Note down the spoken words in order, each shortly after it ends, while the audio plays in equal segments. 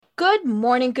Good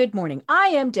morning. Good morning. I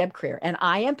am Deb Creer, and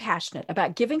I am passionate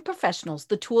about giving professionals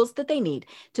the tools that they need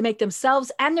to make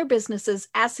themselves and their businesses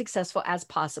as successful as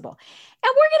possible.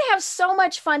 And we're going to have so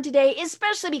much fun today,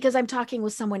 especially because I'm talking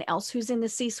with someone else who's in the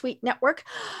C-suite network.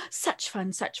 Such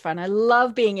fun, such fun. I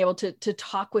love being able to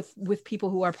talk with people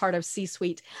who are part of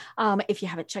C-suite. If you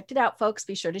haven't checked it out, folks,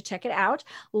 be sure to check it out.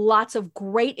 Lots of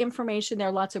great information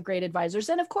there, lots of great advisors,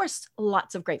 and of course,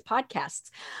 lots of great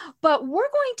podcasts. But we're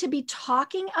going to be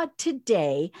talking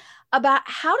today about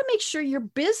how to make sure your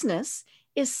business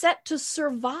is set to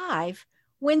survive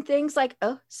when things like,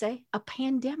 say, a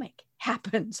pandemic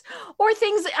happens, or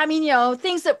things,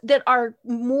 things that are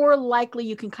more likely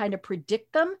you can kind of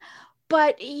predict them.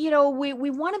 But, we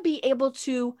want to be able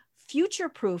to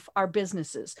future-proof our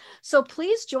businesses. So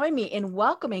please join me in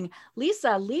welcoming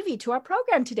Lisa Levy to our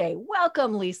program today.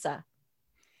 Welcome, Lisa.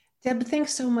 Deb,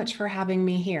 thanks so much for having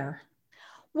me here.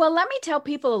 Well, let me tell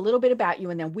people a little bit about you,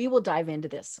 and then we will dive into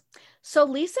this. So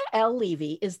Lisa L.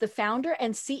 Levy is the founder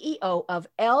and CEO of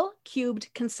L Cubed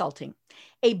Consulting,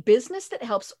 a business that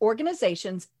helps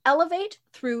organizations elevate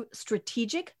through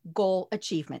strategic goal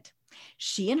achievement.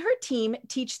 She and her team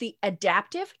teach the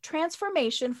adaptive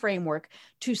transformation framework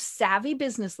to savvy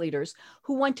business leaders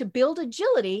who want to build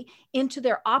agility into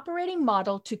their operating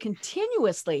model to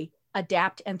continuously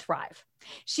adapt and thrive.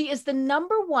 She is the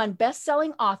 #1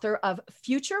 best-selling author of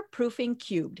Future Proofing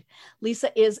Cubed.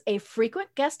 Lisa is a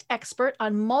frequent guest expert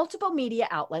on multiple media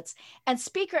outlets and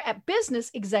speaker at business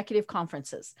executive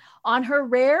conferences. On her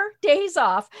rare days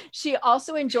off, she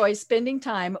also enjoys spending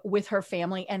time with her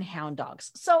family and hound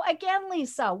dogs. So again,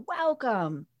 Lisa,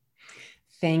 welcome.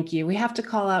 Thank you. We have to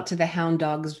call out to the hound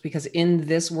dogs because in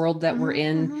this world that we're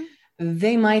in,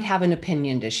 they might have an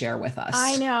opinion to share with us.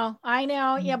 I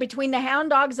know. Yeah, between the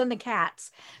hound dogs and the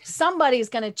cats, somebody's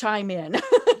going to chime in.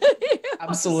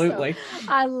 Absolutely. So,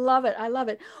 I love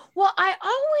it. Well, I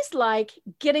always like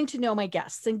getting to know my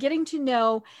guests and getting to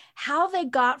know how they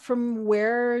got from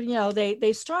where,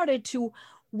 they started to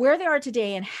where they are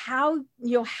today, and how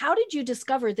did you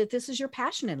discover that this is your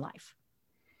passion in life?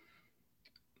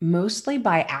 Mostly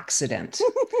by accident.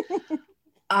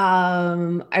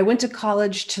 I went to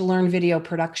college to learn video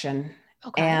production.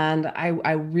 Okay. And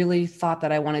I really thought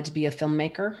that I wanted to be a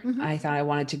filmmaker. I thought I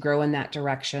wanted to grow in that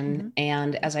direction.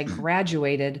 And as I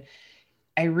graduated,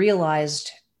 I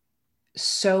realized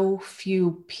so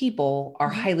few people are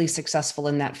highly successful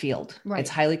in that field. Right. It's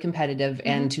highly competitive.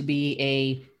 And to be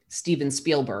a Steven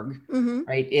Spielberg,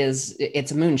 right, it's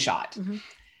a moonshot.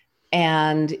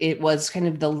 And it was kind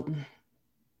of the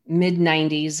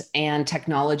mid-90s, and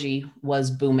technology was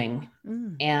booming.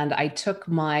 And I took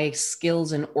my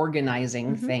skills in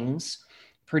organizing things,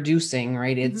 producing,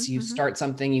 right? It's you start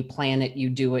something, you plan it, you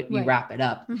do it, you wrap it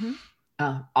up.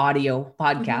 Audio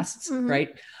podcasts,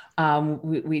 right?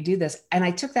 We do this. And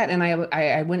I took that and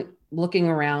I went looking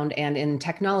around, and in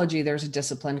technology, there's a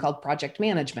discipline called project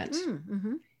management.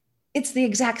 It's the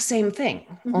exact same thing,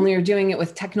 only you're doing it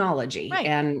with technology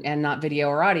and not video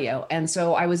or audio. And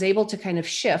so I was able to kind of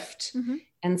shift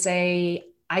and say,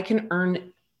 I can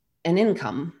earn an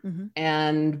income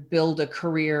and build a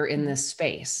career in this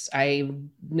space. I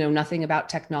know nothing about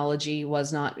technology,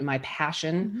 was not my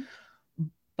passion,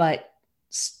 but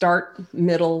start,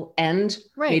 middle, end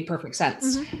made perfect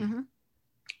sense.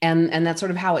 And that's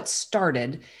sort of how it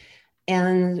started.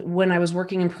 And when I was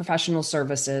working in professional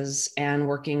services and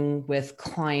working with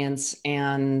clients,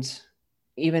 and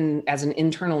even as an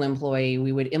internal employee,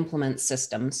 we would implement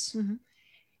systems,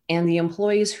 and the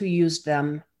employees who used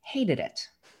them hated it.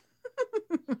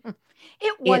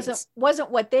 It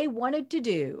wasn't what they wanted to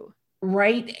do.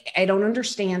 Right. I don't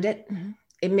understand it.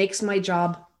 It makes my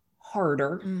job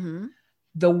harder.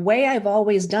 The way I've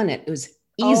always done it was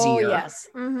easier. Oh, yes.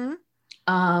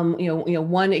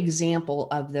 One example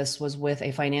of this was with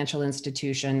a financial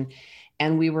institution,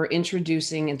 and we were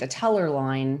introducing the teller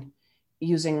line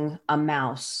using a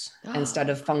mouse instead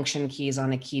of function keys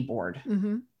on a keyboard.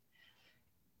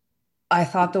 I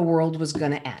thought the world was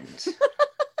going to end.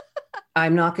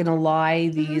 I'm not going to lie.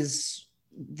 These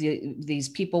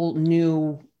people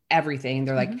knew everything.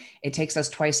 They're like, it takes us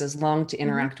twice as long to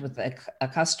interact with a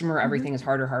customer. Everything is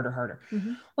harder.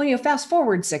 Well, fast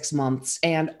forward 6 months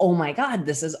and, oh my God,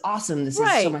 this is awesome. This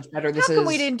is so much better. How come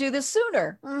we didn't do this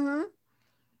sooner?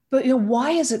 But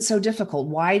why is it so difficult?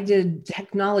 Why did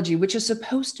technology, which is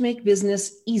supposed to make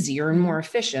business easier and more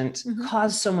efficient,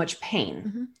 cause so much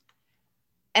pain?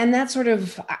 And that's sort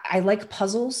of, I like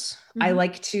puzzles. I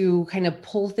like to kind of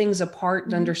pull things apart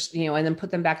and and then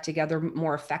put them back together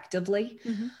more effectively.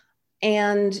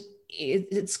 And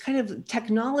it's kind of,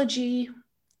 technology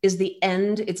is the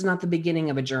end. It's not the beginning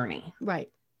of a journey.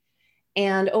 Right.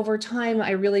 And over time,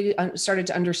 I really started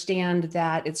to understand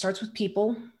that it starts with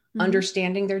people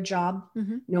understanding their job,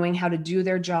 knowing how to do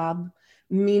their job,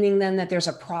 meaning then that there's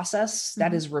a process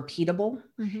that is repeatable,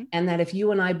 and that if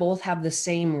you and I both have the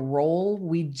same role,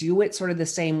 we do it sort of the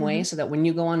same way, so that when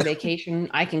you go on vacation,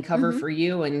 I can cover for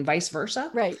you and vice versa.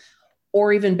 Right.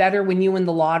 Or even better, when you win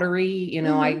the lottery, you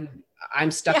know,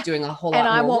 I'm stuck doing a whole lot more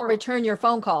and I won't work. return your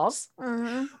phone calls.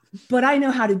 But I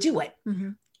know how to do it.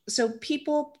 So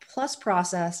people plus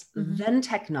process, then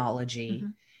technology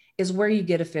is where you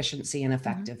get efficiency and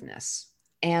effectiveness.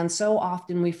 And so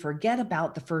often we forget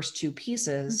about the first two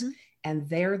pieces, and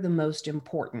they're the most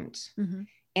important.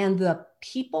 And the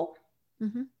people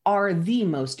are the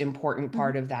most important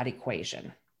part of that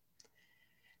equation.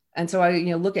 And so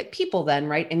I, look at people then,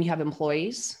 right? And you have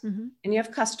employees and you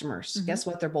have customers. Guess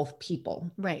what? They're both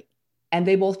people. Right. And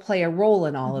they both play a role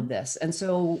in all of this. And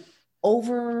so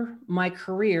over my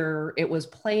career, it was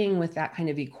playing with that kind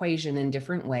of equation in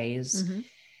different ways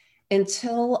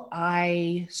until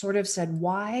I sort of said,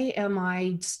 why am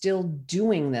I still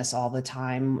doing this all the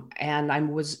time? And I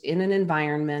was in an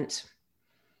environment,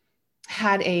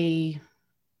 had a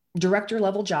director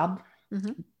level job,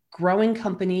 growing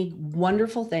company,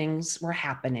 wonderful things were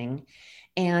happening.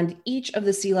 And each of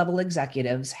the C-level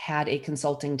executives had a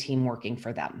consulting team working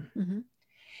for them.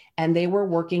 And they were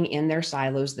working in their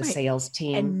silos, the sales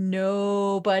team. And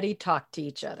nobody talked to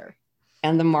each other.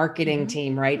 And the marketing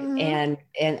team, right?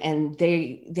 And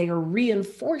they are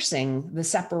reinforcing the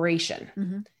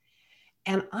separation.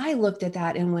 And I looked at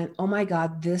that and went, oh my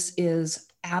God, this is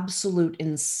absolute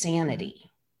insanity.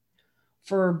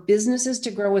 For businesses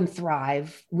to grow and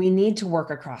thrive, we need to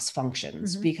work across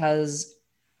functions because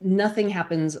nothing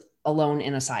happens alone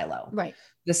in a silo. Right.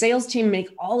 The sales team make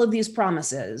all of these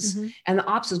promises and the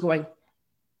ops is going,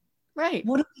 right.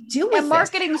 What do we do with this? And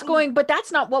marketing's going, but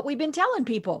that's not what we've been telling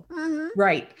people.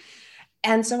 Right.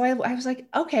 And so I was like,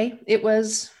 okay, it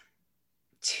was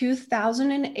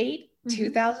 2008,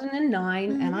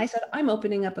 2009. And I said, I'm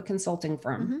opening up a consulting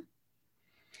firm.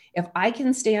 If I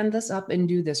can stand this up and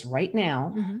do this right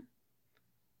now,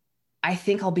 I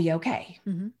think I'll be okay.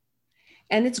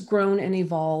 And it's grown and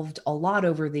evolved a lot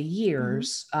over the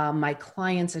years. My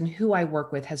clients and who I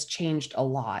work with has changed a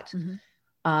lot.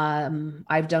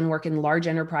 I've done work in large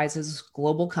enterprises,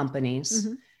 global companies.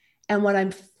 And what I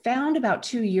found about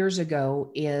 2 years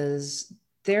ago is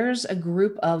there's a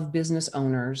group of business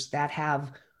owners that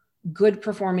have good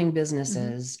performing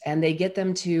businesses and they get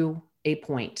them to a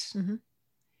point.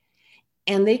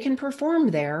 And they can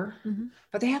perform there,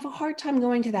 but they have a hard time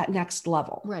going to that next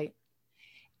level. Right.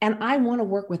 And I want to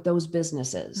work with those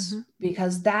businesses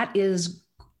because that is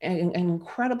an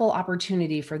incredible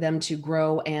opportunity for them to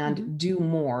grow and do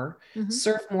more,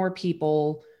 serve more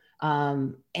people,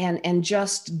 and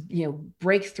just,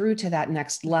 break through to that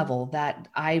next level that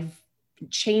I've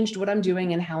changed what I'm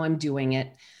doing and how I'm doing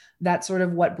it. That's sort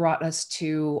of what brought us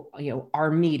to, our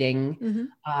meeting.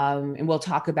 And we'll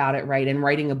talk about it, right? And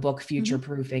writing a book, Future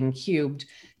Proofing Cubed,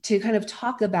 to kind of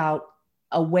talk about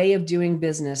a way of doing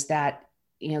business that,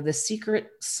 the secret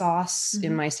sauce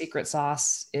in my secret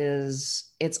sauce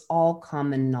is it's all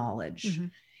common knowledge.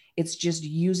 It's just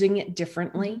using it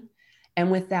differently. And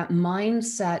with that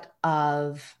mindset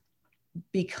of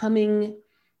leading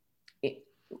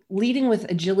with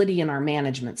agility in our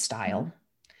management style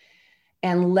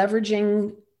and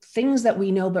leveraging things that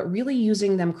we know, but really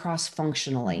using them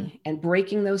cross-functionally and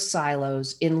breaking those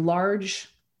silos in large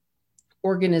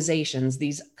organizations.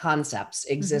 These concepts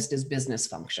exist as business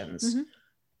functions.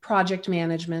 Project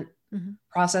management,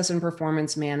 process and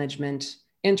performance management,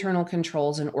 internal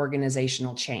controls, and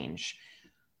organizational change.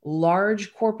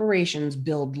 Large corporations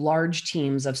build large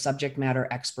teams of subject matter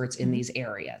experts in these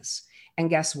areas. And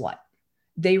guess what?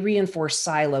 They reinforce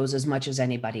silos as much as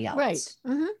anybody else.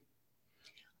 Right.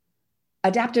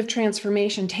 Adaptive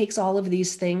transformation takes all of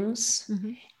these things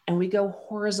and we go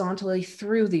horizontally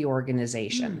through the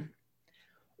organization.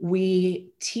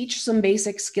 We teach some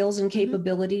basic skills and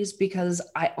capabilities because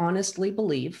I honestly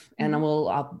believe, and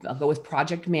I'll go with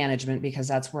project management because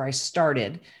that's where I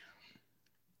started.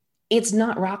 It's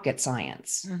not rocket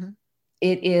science.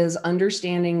 It is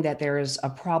understanding that there is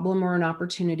a problem or an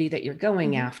opportunity that you're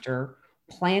going after,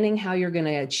 planning how you're going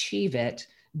to achieve it,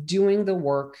 doing the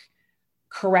work,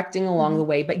 correcting along the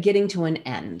way, but getting to an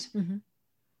end.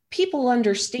 People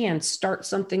understand start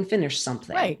something, finish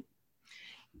something. Right.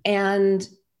 And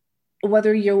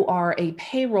whether you are a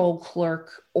payroll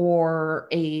clerk or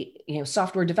a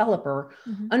software developer,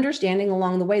 understanding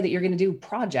along the way that you're going to do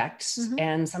projects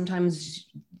and sometimes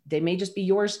they may just be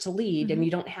yours to lead, and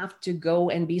you don't have to go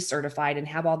and be certified and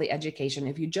have all the education.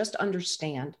 If you just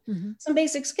understand some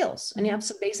basic skills and you have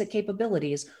some basic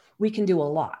capabilities, we can do a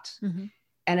lot.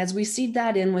 And as we seed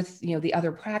that in with, the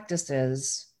other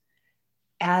practices,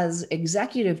 as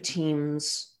executive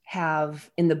teams have,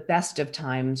 in the best of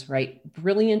times, right,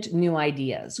 brilliant new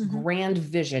ideas, grand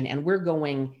vision, and we're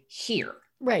going here.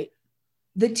 Right.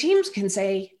 The teams can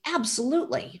say,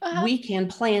 absolutely, we can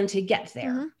plan to get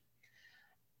there.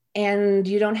 And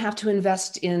you don't have to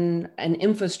invest in an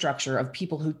infrastructure of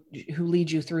people who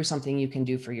lead you through something you can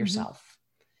do for yourself.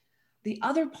 The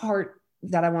other part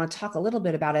that I want to talk a little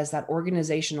bit about is that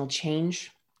organizational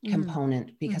change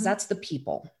component, because that's the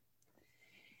people.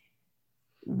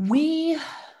 We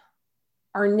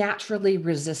are naturally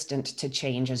resistant to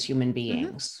change as human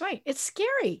beings. Right. It's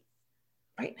scary.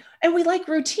 Right. And we like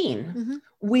routine.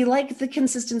 We like the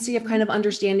consistency of kind of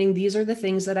understanding these are the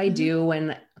things that I do,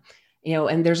 and,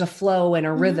 and there's a flow and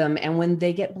a rhythm. And when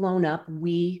they get blown up,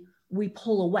 we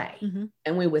pull away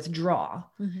and we withdraw.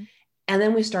 And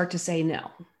then we start to say no.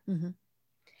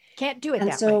 Can't do it and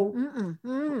that so,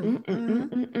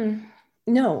 way.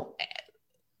 No,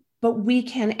 but we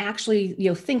can actually,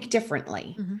 think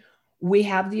differently. We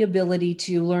have the ability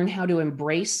to learn how to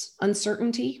embrace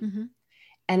uncertainty.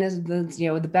 And as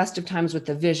the best of times with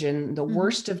the vision, the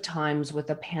worst of times with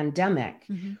the pandemic,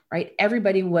 right?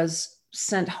 Everybody was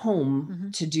sent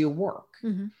home to do work.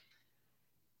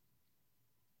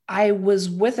 I was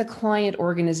with a client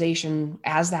organization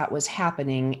as that was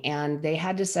happening, and they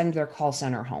had to send their call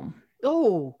center home.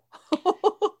 Oh.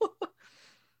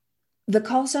 The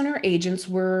call center agents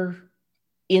were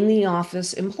in the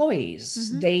office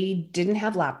employees. They didn't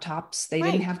have laptops. They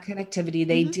didn't have connectivity.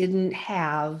 They didn't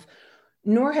have,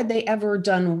 nor had they ever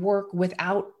done work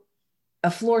without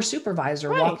a floor supervisor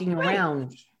walking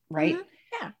around, right?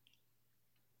 Yeah.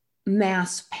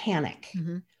 Mass panic.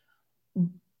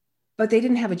 But they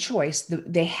didn't have a choice.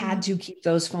 They had to keep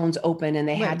those phones open, and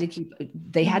they had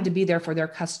to had to be there for their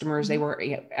customers. They were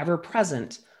ever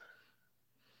present.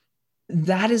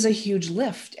 That is a huge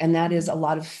lift. And that is a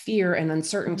lot of fear and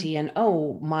uncertainty. And,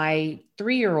 oh, my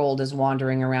 3-year-old is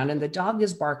wandering around and the dog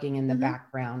is barking in the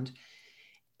background.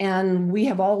 And we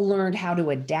have all learned how to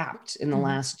adapt in the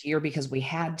last year because we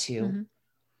had to.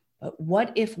 But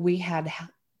what if we had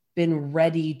been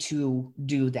ready to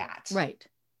do that? Right.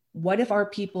 What if our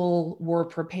people were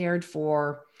prepared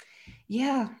for,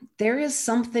 there is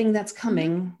something that's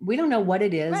coming. We don't know what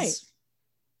it is,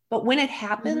 but when it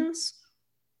happens,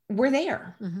 we're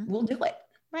there. We'll do it.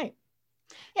 Right.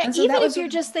 Yeah. So even if you're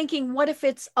just thinking, what if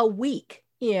it's a week?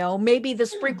 Maybe the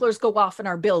sprinklers go off in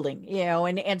our building,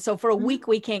 and so for a week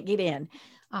we can't get in.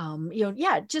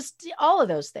 Just all of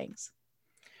those things.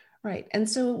 Right. And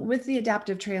so with the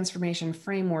adaptive transformation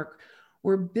framework,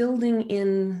 we're building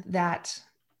in that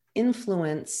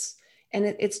influence, and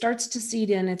it starts to seed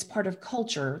in. It's part of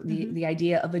culture, the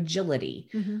idea of agility.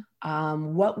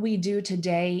 What we do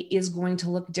today is going to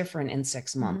look different in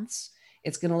 6 months.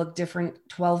 It's going to look different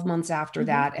 12 months after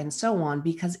that, and so on,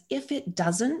 because if it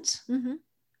doesn't,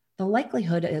 the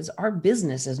likelihood is our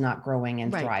business is not growing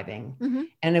and thriving.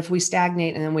 And if we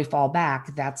stagnate and then we fall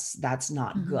back, that's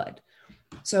not good.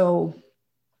 So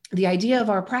the idea of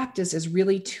our practice is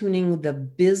really tuning the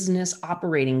business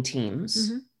operating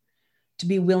teams to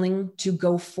be willing to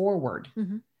go forward.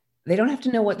 They don't have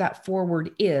to know what that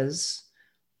forward is.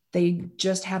 They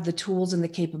just have the tools and the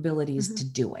capabilities to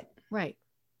do it. Right.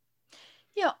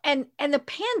 And the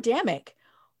pandemic,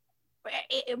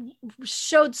 it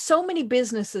showed so many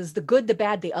businesses, the good, the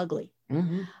bad, the ugly.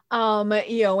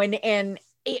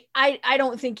 I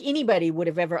don't think anybody would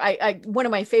have ever, one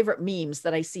of my favorite memes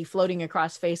that I see floating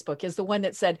across Facebook is the one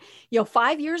that said,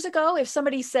 5 years ago, if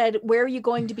somebody said, where are you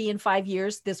going to be in 5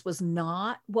 years? This was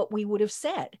not what we would have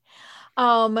said.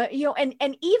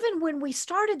 And even when we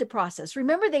started the process,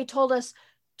 remember they told us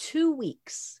 2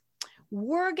 weeks.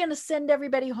 We're going to send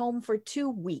everybody home for 2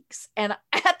 weeks. And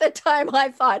at the time I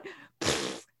thought,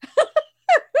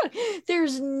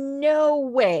 there's no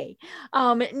way.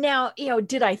 Now,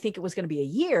 did I think it was going to be a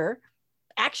year?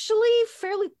 Actually,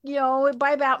 fairly,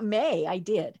 by about May, I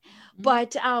did.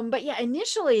 But yeah,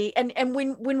 initially, and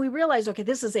when we realized, okay,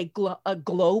 this is a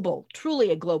global,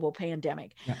 truly a global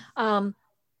pandemic.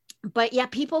 But yeah,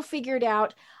 people figured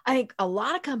out, I think a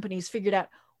lot of companies figured out,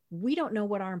 we don't know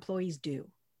what our employees do.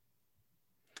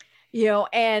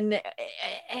 And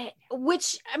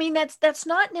which, I mean, that's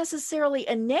not necessarily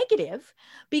a negative,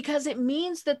 because it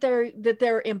means that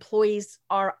their employees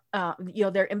are,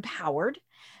 they're empowered,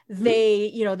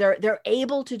 they, they're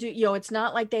able to do, it's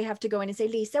not like they have to go in and say,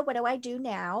 Lisa, what do I do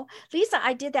now? Lisa,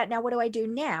 I did that. Now, what do I do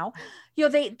now?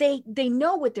 They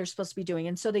know what they're supposed to be doing.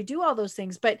 And so they do all those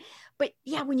things. But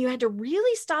yeah, when you had to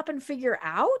really stop and figure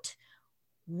out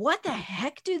what the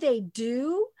heck do they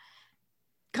do,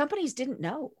 companies didn't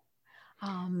know.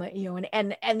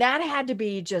 And that had to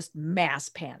be just mass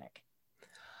panic.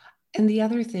 And the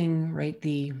other thing, right,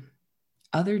 the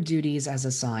other duties as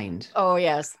assigned. Oh,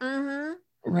 yes. Mm-hmm.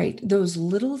 Right. Those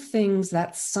little things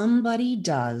that somebody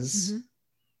does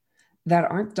that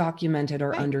aren't documented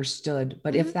or understood.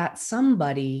 But if that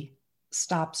somebody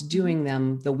stops doing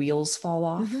them, the wheels fall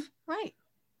off. Right.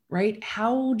 Right.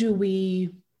 How do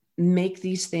we make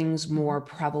these things more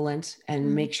prevalent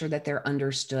and make sure that they're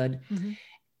understood?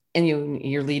 And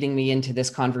you're leading me into this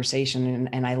conversation,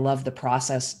 and I love the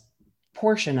process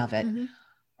portion of it.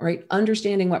 Right.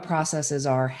 Understanding what processes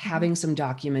are, having some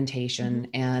documentation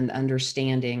and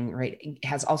understanding, right,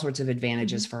 has all sorts of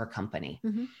advantages for a company.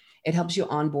 It helps you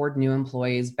onboard new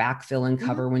employees, backfill and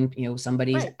cover when,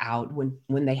 somebody's out,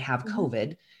 when they have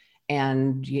COVID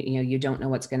and, you don't know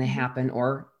what's going to happen,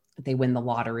 or they win the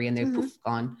lottery and they're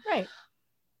gone. Right.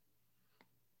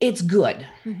 It's good,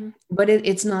 but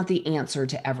it's not the answer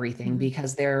to everything,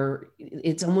 because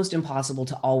it's almost impossible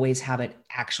to always have it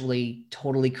actually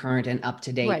totally current and up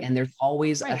to date. Right. And there's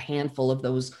always a handful of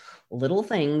those little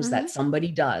things that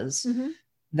somebody does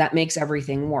that makes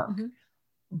everything work.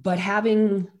 But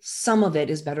having some of it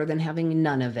is better than having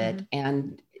none of it.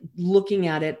 And looking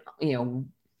at it,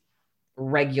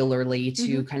 regularly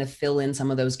to kind of fill in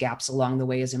some of those gaps along the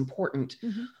way is important.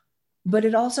 But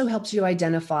it also helps you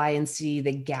identify and see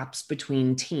the gaps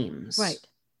between teams. Right.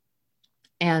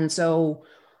 And so,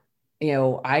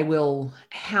 I will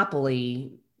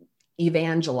happily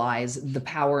evangelize the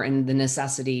power and the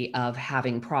necessity of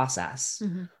having process.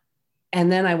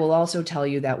 And then I will also tell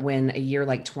you that when a year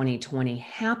like 2020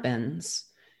 happens,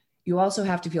 you also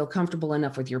have to feel comfortable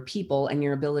enough with your people and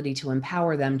your ability to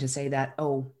empower them to say that,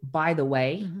 oh, by the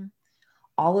way,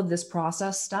 all of this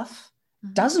process stuff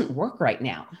doesn't work right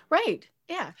now. Right.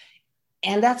 Yeah.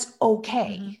 And that's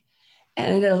okay.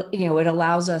 And it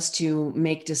allows us to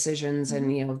make decisions.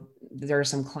 And, there are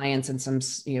some clients and some,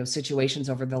 situations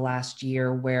over the last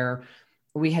year where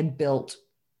we had built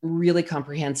really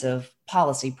comprehensive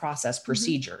policy, process,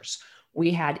 procedures. We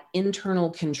had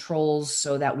internal controls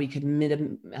so that we could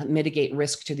mitigate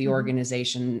risk to the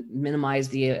organization, minimize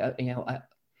the,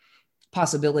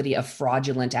 possibility of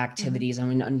fraudulent activities. I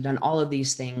mean, I've done all of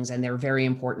these things, and they're very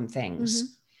important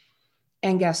things.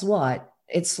 And guess what?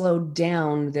 It slowed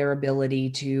down their ability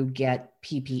to get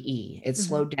PPE. It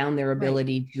slowed down their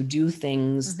ability to do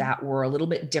things that were a little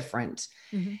bit different.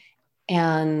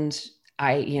 And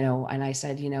I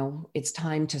said, it's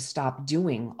time to stop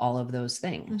doing all of those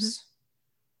things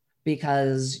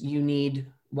because you need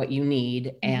what you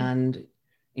need. And,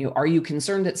 are you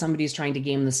concerned that somebody's trying to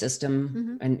game the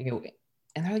system?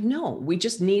 And they're like, no, we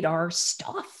just need our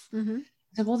stuff. I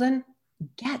said, well, then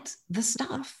get the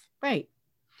stuff. Right.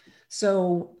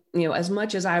 So, as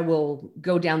much as I will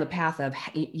go down the path of,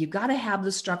 you got to have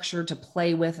the structure to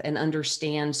play with and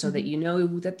understand so that you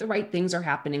know that the right things are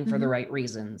happening for the right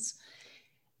reasons.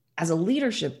 As a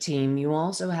leadership team, you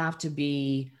also have to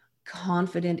be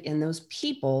confident in those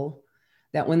people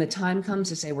that when the time comes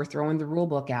to say, we're throwing the rule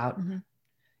book out,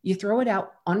 you throw it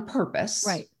out on purpose.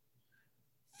 Right.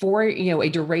 For, a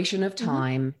duration of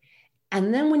time.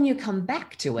 And then when you come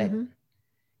back to it,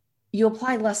 you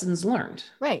apply lessons learned.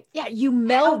 Right. Yeah. You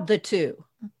meld the two.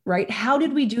 Right. How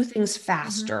did we do things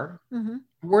faster?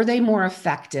 Were they more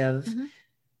effective?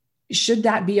 Should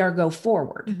that be our go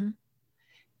forward?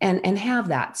 And have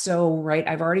that. So, right.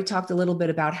 I've already talked a little bit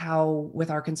about how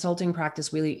with our consulting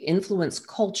practice, we influence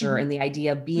culture and the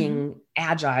idea of being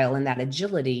agile and that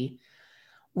agility.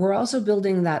 We're also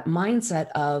building that mindset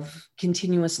of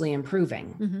continuously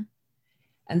improving.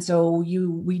 And so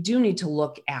we do need to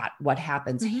look at what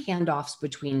happens, handoffs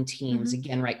between teams,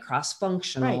 again, right,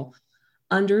 cross-functional,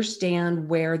 understand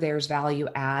where there's value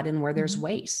add and where there's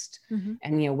waste.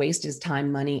 And, waste is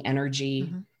time, money,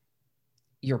 energy,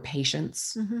 your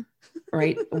patience,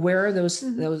 right? Where are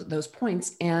those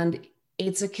points? And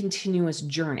it's a continuous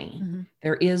journey.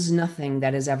 There is nothing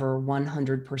that is ever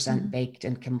 100% baked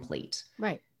and complete.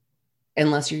 Right.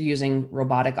 Unless you're using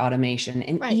robotic automation.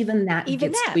 And even that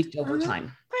gets tweaked over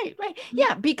time. Right.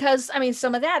 Yeah. Because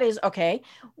some of that is, okay,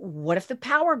 what if the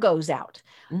power goes out,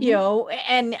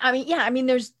 and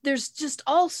there's just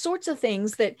all sorts of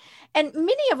things that, and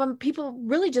many of them people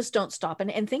really just don't stop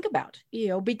and think about,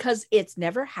 because it's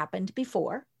never happened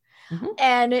before. Mm-hmm.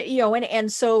 And,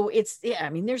 and so it's, yeah, I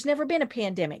mean, there's never been a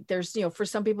pandemic. There's, for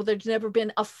some people, there's never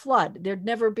been a flood. There'd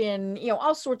never been,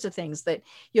 all sorts of things that,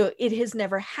 it has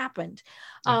never happened.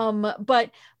 Yeah.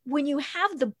 But when you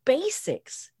have the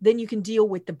basics, then you can deal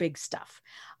with the big stuff.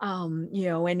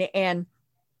 And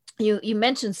you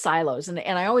mentioned silos, and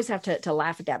I always have to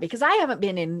laugh at that, because I haven't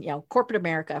been in, corporate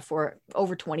America for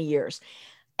over 20 years.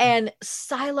 And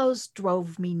silos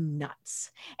drove me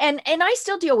nuts. And I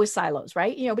still deal with silos,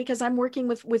 right? Because I'm working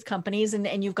with companies,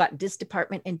 and you've got this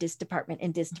department and this department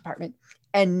and this department,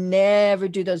 and never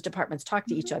do those departments talk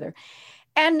to each other.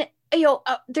 And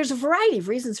there's a variety of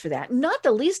reasons for that, not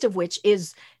the least of which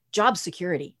is job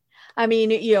security. I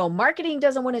mean, marketing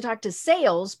doesn't want to talk to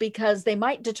sales because they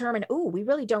might determine, oh, we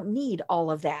really don't need all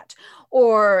of that,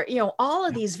 or, all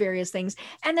of these various things.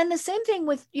 And then the same thing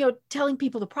with, telling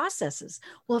people the processes.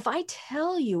 Well, if I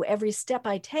tell you every step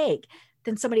I take,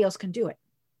 then somebody else can do it.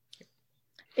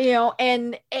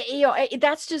 And,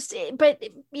 that's just, but,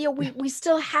 we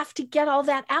still have to get all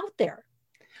that out there.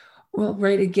 Well,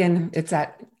 right. Again, it's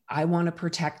that I want to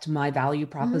protect my value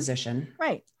proposition. Mm-hmm.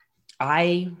 Right.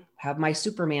 I have my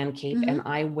Superman cape, mm-hmm. and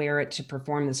I wear it to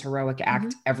perform this heroic act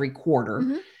mm-hmm. every quarter.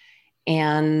 Mm-hmm.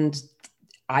 And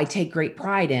I take great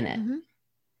pride in it. Mm-hmm.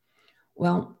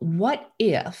 Well, what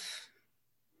if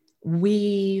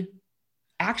we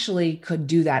actually could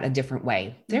do that a different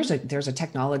way? Mm-hmm. There's a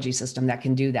technology system that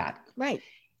can do that. Right.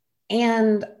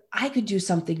 And I could do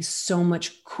something so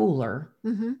much cooler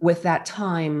mm-hmm. with that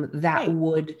time that right.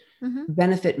 would mm-hmm.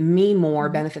 benefit me more,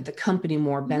 mm-hmm. benefit the company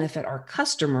more, mm-hmm. benefit our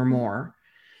customer more.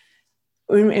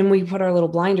 And we put our little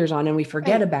blinders on and we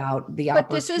forget right. about the opportunity.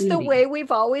 But this is the way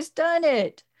we've always done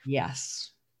it.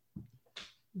 Yes.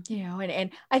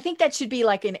 And I think that should be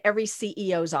like in every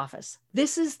CEO's office.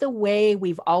 This is the way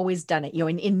we've always done it,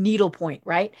 in needlepoint,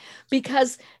 right?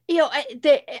 Because,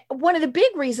 one of the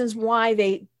big reasons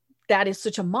why that is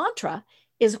such a mantra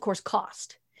is, of course,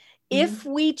 cost. Mm-hmm. If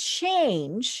we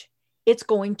change, it's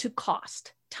going to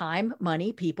cost time,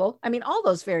 money, people. I mean, all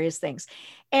those various things.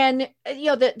 And,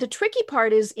 the tricky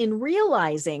part is in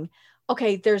realizing,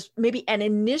 okay, there's maybe an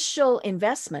initial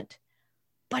investment,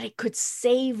 but it could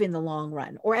save in the long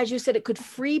run. Or as you said, it could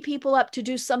free people up to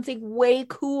do something way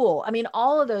cool. I mean,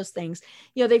 all of those things,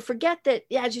 they forget that,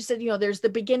 as you said, there's the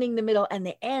beginning, the middle, and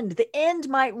the end. The end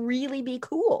might really be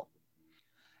cool.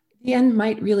 The end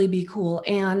might really be cool.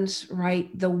 And right,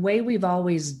 the way we've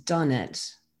always done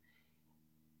it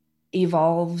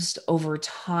evolves over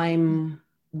time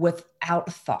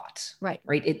without thought. Right.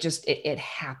 It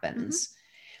happens.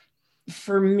 Mm-hmm.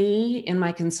 For me, in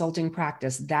my consulting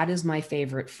practice, that is my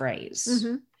favorite phrase,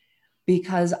 mm-hmm.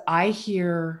 because I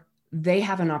hear they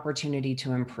have an opportunity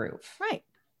to improve. Right.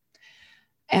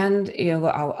 And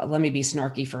let me be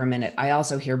snarky for a minute. I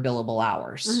also hear billable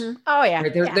hours. Mm-hmm. Oh yeah.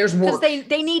 Right? There's work. Because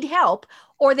they need help,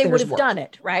 or they would have done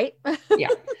it, right? Yeah.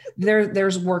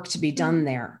 There's work to be done mm-hmm.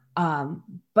 there.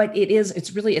 But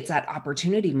it's that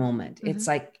opportunity moment. Mm-hmm. It's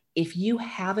like, if you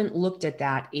haven't looked at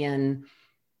that in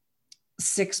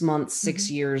 6 months, 6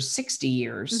 mm-hmm. years, 60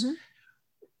 years,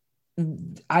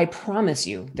 mm-hmm. I promise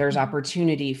you there's mm-hmm.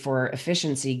 opportunity for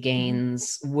efficiency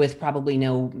gains mm-hmm. with probably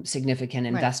no significant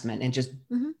investment, right. and just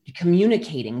mm-hmm.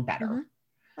 communicating better.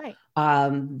 Mm-hmm. Right.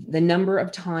 The number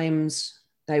of times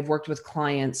I've worked with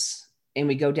clients and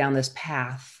we go down this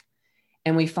path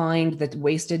and we find that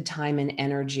wasted time and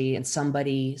energy, and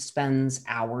somebody spends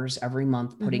hours every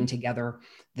month putting mm-hmm. together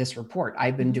this report.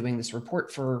 I've been doing this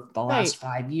report for the last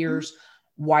 5 years.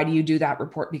 Mm-hmm. Why do you do that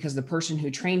report? Because the person who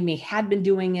trained me had been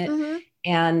doing it. Mm-hmm.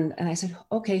 And I said,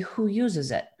 okay, who uses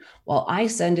it? Well, I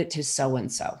send it to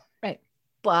so-and-so. Right.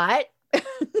 But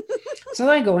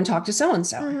so I go and talk to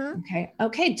so-and-so. Mm-hmm.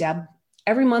 Okay, Deb,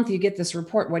 every month you get this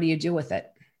report. What do you do with it?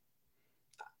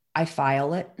 I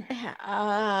file it.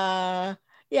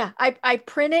 Yeah, I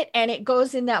print it and it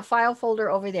goes in that file folder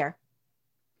over there.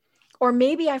 Or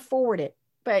maybe I forward it,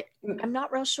 but I'm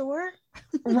not real sure.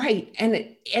 Right.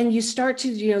 And you start to,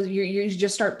 you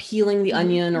just start peeling the mm-hmm.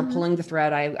 onion or mm-hmm. pulling the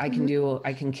thread. I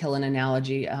can kill an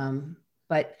analogy.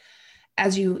 But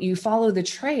as you follow the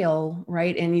trail,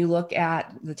 right, and you look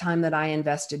at the time that I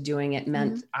invested doing it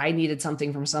meant mm-hmm. I needed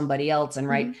something from somebody else. And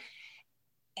right. Mm-hmm.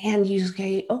 And you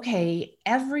say, okay,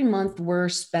 every month we're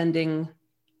spending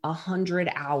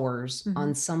 100 hours mm-hmm.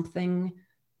 on something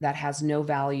that has no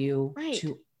value right.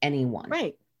 to anyone.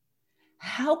 Right.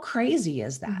 How crazy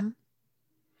is that? Mm-hmm.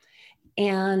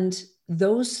 And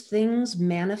those things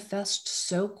manifest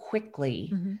so quickly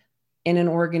mm-hmm. in an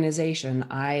organization.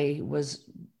 I was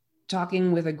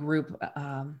talking with a group,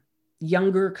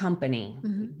 younger company,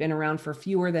 mm-hmm. been around for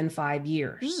fewer than 5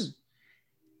 years.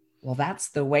 well, that's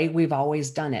the way we've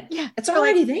always done it. Yeah. It's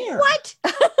already there. What?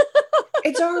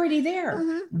 It's already there.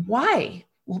 Mm-hmm. Why?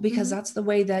 Well, because Mm-hmm. that's the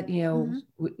way that,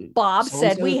 Bob so-and-so,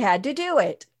 said we had to do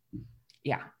it.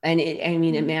 yeah. And it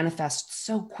Mm-hmm. manifests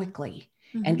so quickly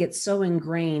and Mm-hmm. gets so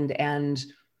ingrained, and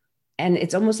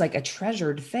it's almost like a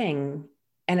treasured thing,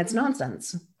 and it's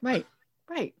nonsense. Right.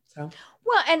 Right. So,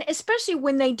 Well, and especially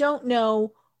when they don't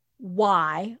know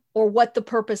why or what the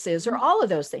purpose is or all of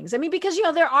those things. I mean, because,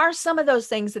 there are some of those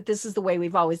things that this is the way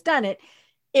we've always done it.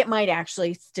 It might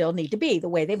actually still need to be the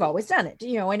way they've always done it,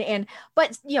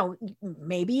 but,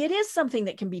 maybe it is something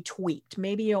that can be tweaked.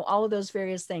 Maybe, all of those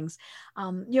various things.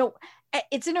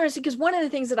 It's interesting because one of the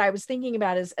things that I was thinking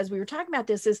about is, as we were talking about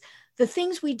this, is the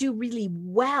things we do really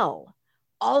well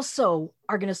also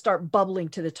are going to start bubbling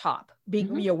to the top,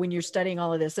 when you're studying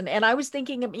all of this. And I was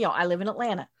thinking of, I live in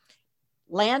Atlanta,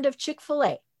 land of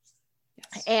Chick-fil-A.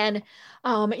 Yes. And,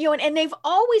 and they've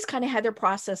always kind of had their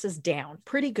processes down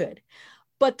pretty good.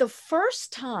 But the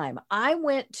first time I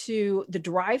went to the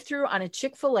drive-through on a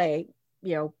Chick-fil-A,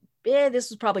 this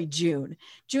was probably June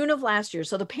of last year.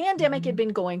 So the pandemic had been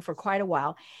going for quite a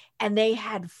while, and they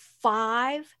had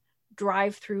 5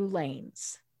 drive-through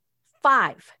lanes,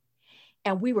 5.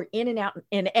 And we were in and out,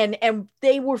 and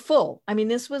they were full. I mean,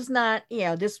 this was not,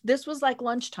 this was like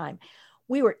lunchtime.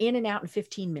 We were in and out in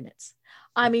 15 minutes.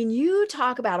 I mean, you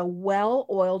talk about a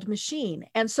well-oiled machine.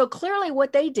 And so clearly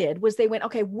what they did was they went,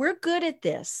 okay, we're good at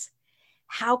this.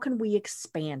 How can we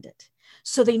expand it?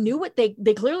 So they knew they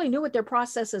clearly knew what their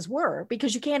processes were,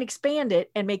 because you can't expand it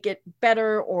and make it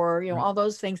better or, all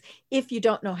those things if you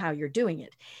don't know how you're doing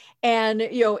it. And,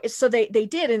 so they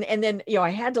did. And then, I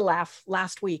had to laugh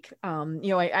last week.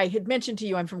 I had mentioned to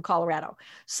you, I'm from Colorado.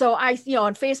 So I,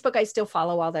 on Facebook, I still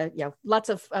follow all the, lots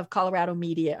of Colorado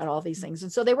media and all these things.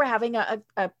 And so they were having a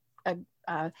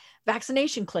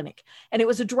vaccination clinic, and it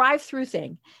was a drive-through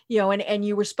thing, and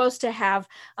you were supposed to have,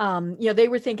 they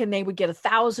were thinking they would get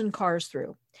 1,000 cars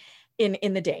through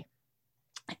in the day.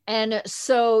 And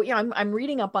so, I'm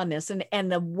reading up on this,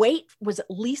 and the wait was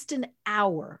at least an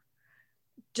hour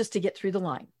just to get through the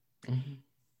line. Mm-hmm.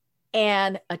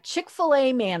 And a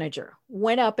Chick-fil-A manager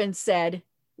went up and said,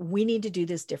 we need to do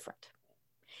this different.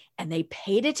 And they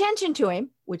paid attention to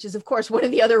him, which is, of course, one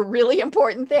of the other really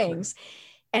important things.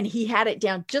 And he had it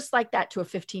down just like that to a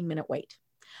 15-minute wait.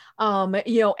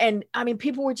 And I mean,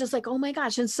 people were just like, oh my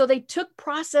gosh. And so they took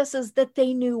processes that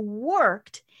they knew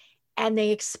worked, and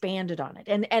they expanded on it.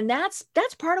 And that's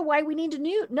part of why we need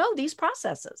to know these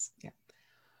processes. Yeah.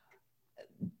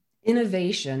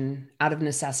 Innovation out of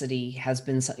necessity has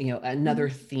been, another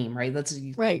theme, right? That's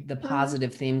right. The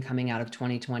positive theme coming out of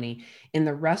 2020 in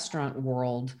the restaurant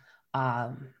world.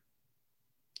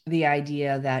 The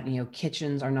idea that,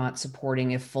 kitchens are not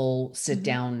supporting a full sit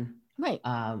down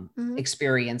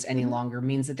experience any longer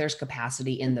means that there's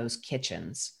capacity in those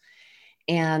kitchens.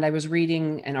 And I was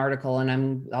reading an article,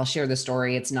 and I'll share the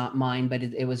story. It's not mine, but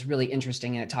it was really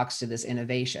interesting, and it talks to this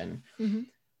innovation.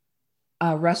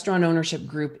 A restaurant ownership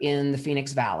group in the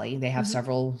Phoenix Valley. They have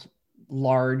several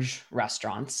large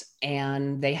restaurants,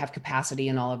 and they have capacity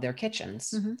in all of their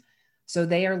kitchens. So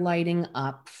they are lighting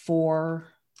up for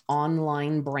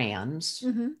online brands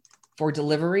for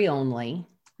delivery only,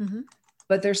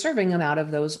 but they're serving them out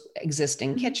of those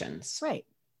existing kitchens.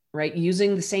 Right.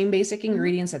 Using the same basic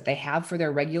ingredients that they have for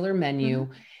their regular menu.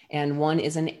 And one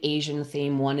is an Asian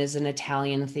theme, one is an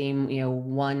Italian theme,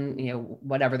 one,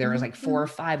 whatever. There was like 4 or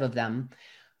 5 of them,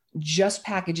 just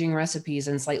packaging recipes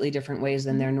in slightly different ways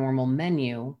than their normal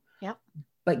menu,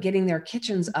 but getting their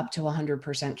kitchens up to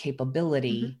 100%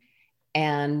 capability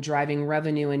and driving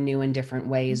revenue in new and different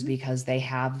ways because they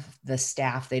have the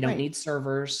staff. They don't need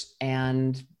servers,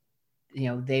 and,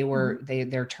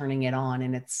 they're turning it on,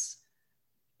 and it's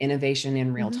innovation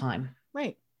in real time.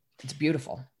 Right. It's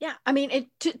beautiful. Yeah. I mean,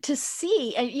 to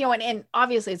see, and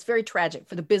obviously it's very tragic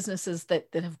for the businesses that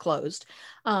have closed,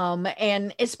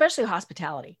 and especially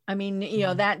hospitality. I mean,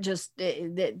 that just,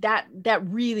 that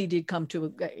really did come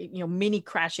to, mini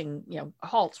crashing,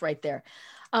 halts right there.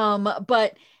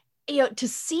 But, to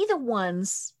see the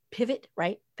ones pivot,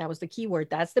 right? That was the key word.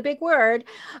 That's the big word.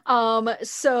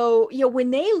 So,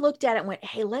 when they looked at it and went,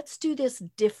 hey, let's do this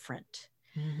different.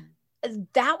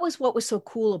 That was what was so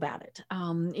cool about it.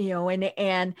 And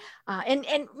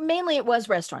mainly it was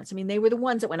restaurants. I mean, they were the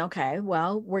ones that went, okay,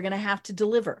 well, we're going to have to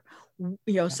deliver,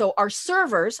 so our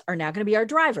servers are now going to be our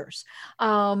drivers,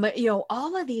 all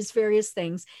of these various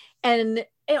things. And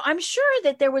I'm sure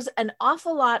that there was an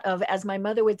awful lot of, as my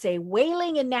mother would say,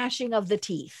 wailing and gnashing of the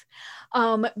teeth,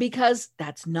 because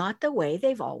that's not the way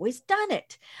they've always done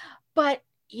it. But,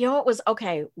 it was,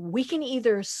 okay, we can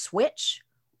either switch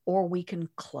or we can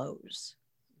close.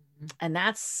 And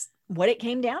that's what it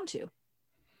came down to.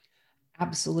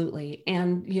 Absolutely.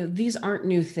 And, these aren't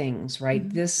new things, right?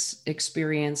 Mm-hmm. This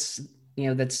experience,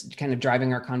 that's kind of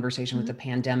driving our conversation with the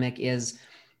pandemic is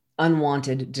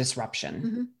unwanted disruption.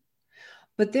 Mm-hmm.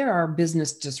 But there are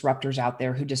business disruptors out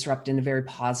there who disrupt in a very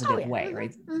positive way,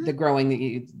 right? The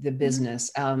growing the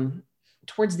business.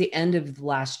 Towards the end of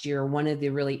last year, one of the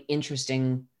really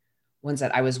interesting ones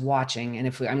that I was watching, and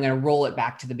I'm going to roll it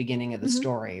back to the beginning of the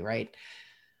story, right?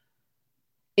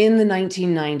 In the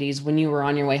 1990s, when you were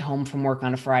on your way home from work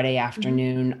on a Friday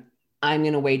afternoon, I'm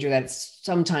going to wager that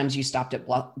sometimes you stopped at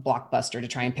Blockbuster to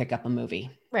try and pick up a movie.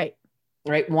 Right.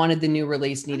 Wanted the new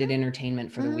release, needed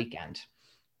entertainment for the weekend.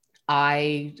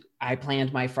 I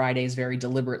planned my Fridays very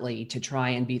deliberately to try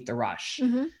and beat the rush.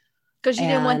 Because you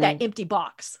didn't want that empty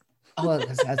box. Oh,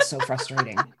 that's so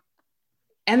frustrating.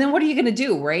 And then what are you going to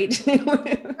do, right?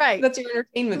 Right. That's your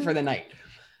entertainment for the night.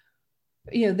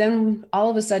 Then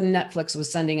all of a sudden Netflix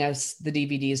was sending us the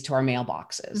DVDs to our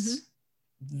mailboxes.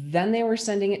 Then they were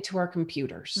sending it to our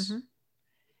computers.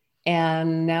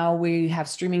 And now we have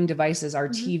streaming devices, our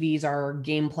TVs, our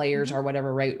game players, or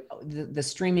whatever, right? The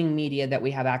streaming media that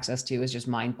we have access to is just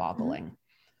mind boggling.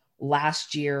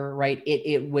 Last year, right,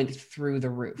 it went through the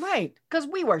roof. Right, because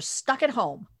we were stuck at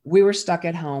home. We were stuck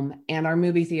at home, and our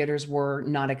movie theaters were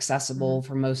not accessible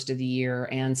for most of the year,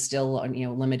 and still,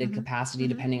 limited capacity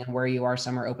depending on where you are.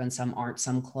 Some are open, some aren't,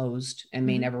 some closed and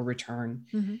may never return.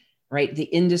 Right, the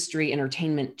industry,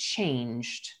 entertainment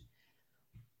changed,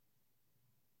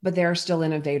 but there are still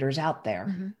innovators out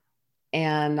there.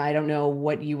 And I don't know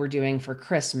what you were doing for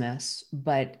Christmas,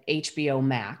 but HBO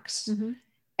Max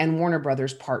and Warner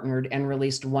Brothers partnered and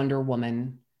released Wonder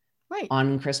Woman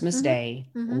on Christmas Day,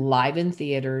 live in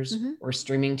theaters or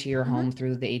streaming to your home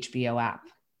through the HBO app.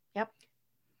 Yep.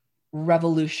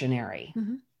 Revolutionary.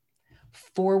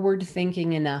 Forward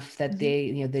thinking enough that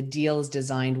they, the deal is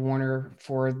designed Warner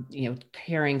for,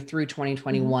 carrying through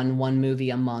 2021, one movie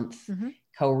a month,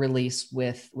 co-release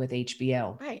with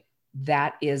HBO. Right.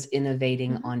 That is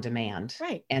innovating on demand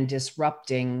and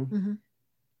disrupting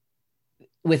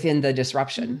within the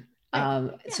disruption.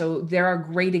 So there are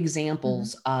great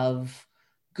examples of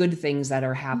good things that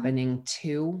are happening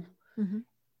too. And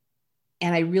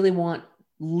I really want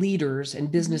leaders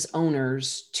and business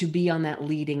owners to be on that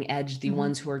leading edge, the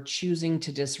ones who are choosing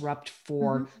to disrupt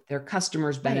for their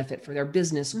customers' benefit, for their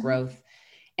business growth,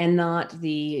 and not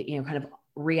the, kind of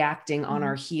reacting on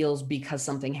our heels because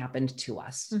something happened to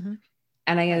us.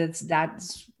 And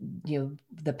that's,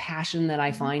 the passion that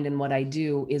I find in what I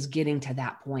do is getting to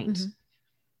that point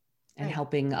and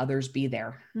helping others be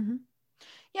there.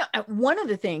 Yeah. One of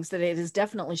the things that it has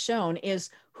definitely shown is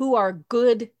who our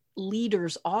good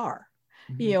leaders are,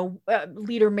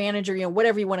 leader, manager,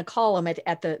 whatever you want to call them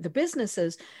at the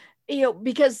businesses,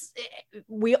 because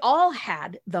we all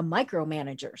had the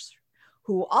micromanagers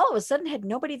who all of a sudden had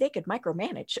nobody they could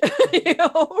micromanage,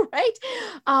 right?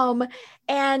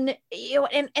 And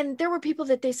there were people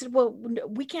that they said, well,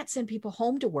 we can't send people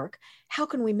home to work. How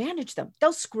can we manage them?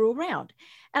 They'll screw around.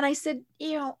 And I said,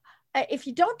 if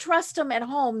you don't trust them at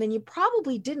home, then you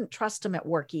probably didn't trust them at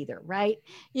work either, right?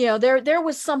 There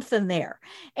was something there.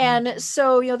 And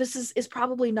so, this is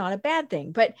probably not a bad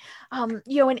thing, but,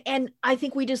 and I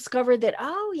think we discovered that,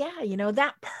 oh yeah,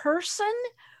 that person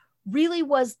really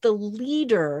was the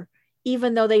leader,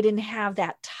 even though they didn't have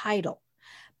that title,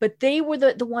 but they were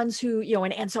the ones who,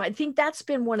 and so I think that's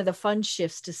been one of the fun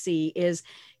shifts to see is,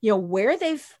 where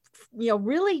they've,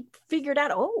 really figured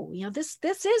out, oh, this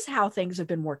is how things have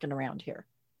been working around here.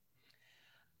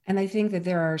 And I think that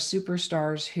there are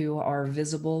superstars who are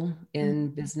visible in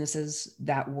businesses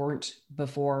that weren't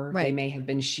before. They may have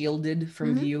been shielded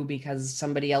from view because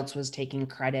somebody else was taking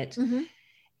credit.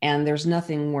 And there's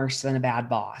nothing worse than a bad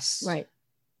boss. Right.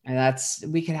 And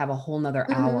we could have a whole nother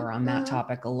hour on that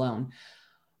topic alone.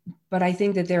 But I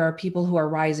think that there are people who are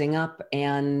rising up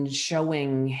and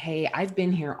showing, hey, I've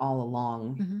been here all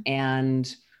along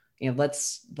and,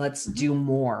 let's do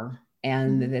more.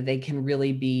 And that they can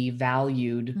really be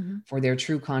valued for their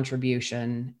true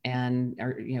contribution and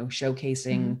are,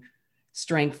 showcasing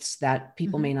strengths that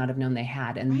people may not have known they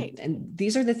had. And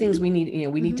these are the things we need,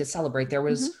 we need to celebrate. There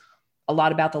was a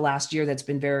lot about the last year that's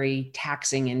been very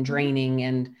taxing and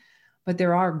draining, but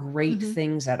there are great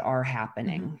things that are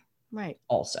happening. Right.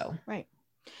 Also. Right.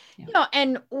 Yeah.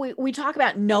 And we talk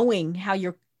about knowing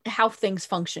how things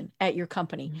function at your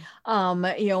company.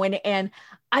 And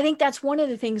I think that's one of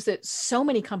the things that so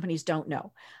many companies don't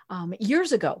know.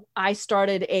 Years ago, I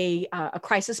started a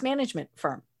crisis management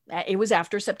firm. It was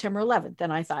after September 11th.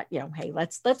 And I thought, hey,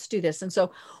 let's do this. And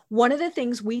so one of the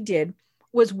things we did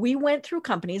was we went through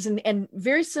companies and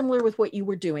very similar with what you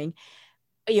were doing,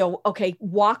 okay,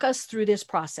 walk us through this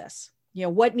process.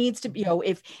 What needs to be,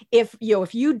 if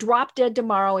you drop dead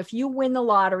tomorrow, if you win the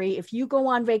lottery, if you go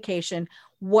on vacation,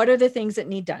 what are the things that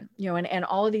need done, and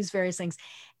all of these various things.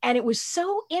 And it was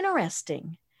so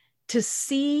interesting to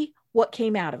see what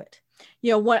came out of it.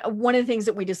 One of the things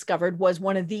that we discovered was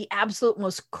one of the absolute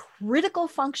most critical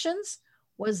functions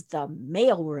was the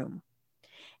mailroom.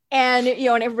 And,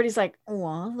 and everybody's like,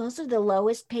 well, those are the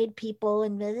lowest paid people.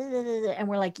 And blah, blah, blah, blah. And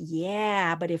we're like,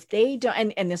 yeah, but if they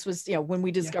don't, and this was, when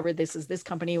we discovered this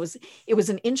company, it was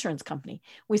an insurance company.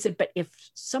 We said, but if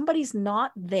somebody's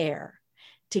not there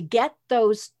to get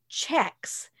those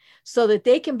checks so that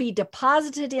they can be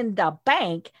deposited in the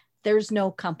bank, there's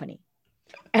no company.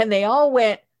 And they all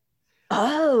went,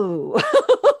 oh.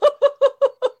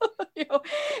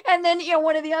 And then,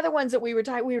 one of the other ones that we were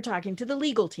talking to the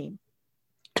legal team,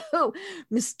 who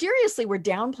mysteriously were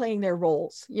downplaying their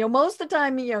roles. Most of the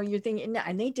time, you're thinking,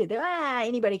 and they did,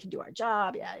 anybody can do our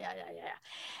job. Yeah.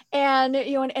 And,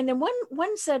 and then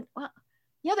one said, well,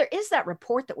 there is that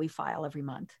report that we file every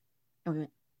month. And we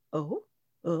went,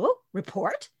 oh,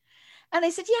 report? And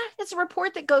they said, yeah, it's a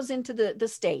report that goes into the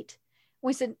state.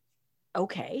 We said,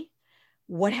 okay,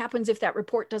 what happens if that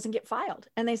report doesn't get filed?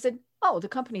 And they said, oh, the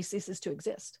company ceases to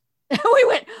exist. We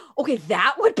went, okay,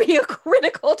 that would be a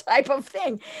critical type of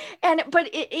thing. But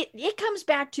it comes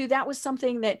back to, that was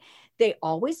something that they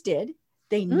always did.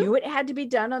 They knew it had to be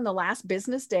done on the last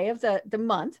business day of the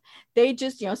month. They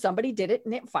just, somebody did it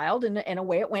and it filed and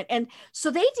away it went. And so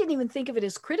they didn't even think of it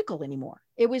as critical anymore.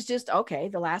 It was just, okay,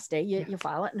 the last day you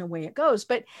file it and away it goes.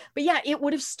 But yeah, it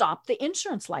would have stopped the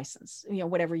insurance license,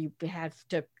 whatever you had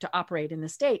to operate in the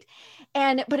state.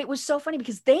 But it was so funny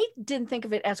because they didn't think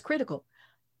of it as critical.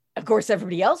 Of course,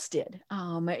 everybody else did,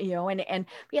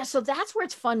 so that's where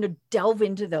it's fun to delve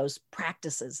into those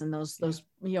practices and those,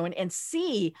 and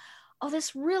see, oh,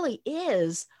 this really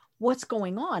is what's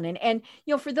going on. And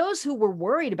for those who were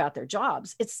worried about their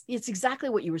jobs, it's exactly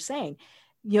what you were saying.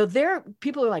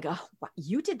 People are like, oh,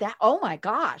 you did that? Oh my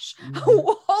gosh,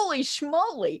 holy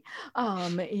schmoly.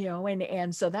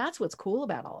 And so that's what's cool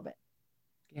about all of it.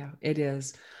 Yeah, it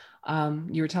is.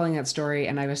 You were telling that story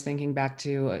and I was thinking back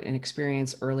to an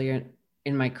experience earlier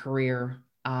in my career,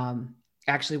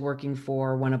 actually working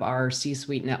for one of our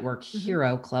C-suite network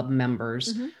Hero Club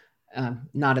members,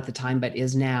 not at the time, but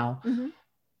is now.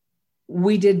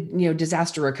 We did,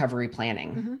 disaster recovery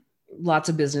planning. Lots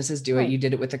of businesses do it. You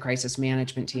did it with the crisis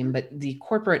management team, but the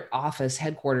corporate office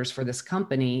headquarters for this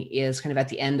company is kind of at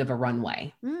the end of a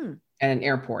runway at an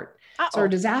airport. So our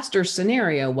disaster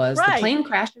scenario was the plane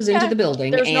crashes into the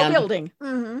building. There's no building.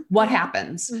 What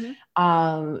happens?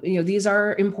 These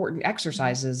are important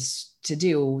exercises to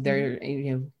do. They're,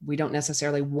 we don't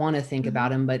necessarily want to think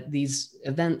about them, but these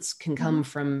events can come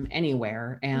from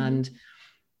anywhere. And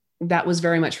that was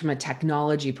very much from a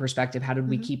technology perspective. How did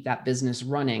we keep that business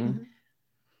running?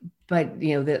 But,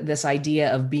 this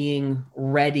idea of being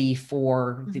ready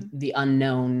for the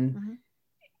unknown,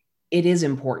 it is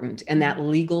important. And that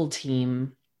legal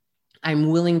team, I'm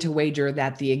willing to wager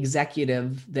that the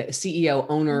executive, the CEO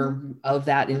owner of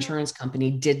that insurance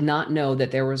company did not know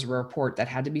that there was a report that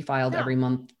had to be filed every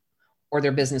month or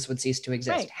their business would cease to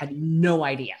exist. Had no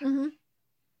idea.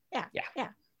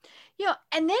 Yeah.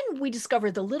 And then we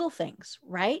discovered the little things,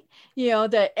 right?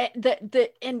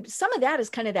 And some of that is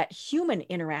kind of that human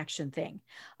interaction thing.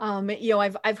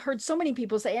 I've heard so many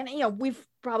people say, and we've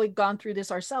probably gone through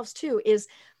this ourselves too, is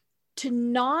to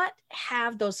not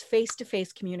have those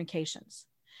face-to-face communications,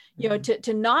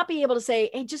 to not be able to say,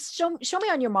 hey, just show me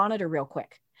on your monitor real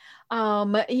quick.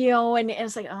 And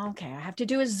it's like, oh, okay, I have to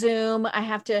do a Zoom. I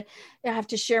have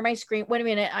to share my screen. Wait a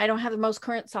minute. I don't have the most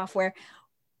current software.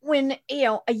 When,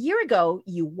 a year ago,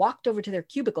 you walked over to their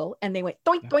cubicle and they went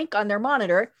doink, doink on their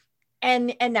monitor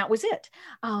and that was it.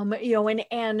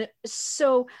 And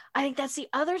so I think that's the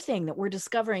other thing that we're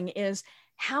discovering is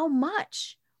how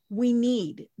much we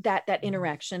need that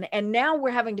interaction. And now we're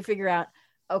having to figure out,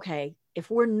 okay, if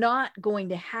we're not going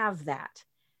to have that,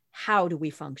 how do we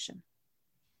function?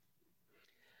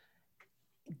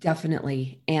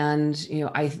 Definitely. And,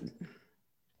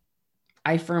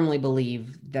 I firmly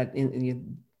believe that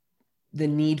the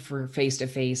need for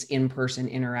face-to-face in-person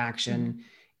interaction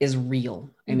is real.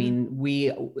 I mean,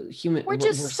 we're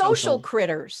just social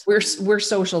critters. We're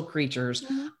social creatures.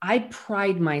 I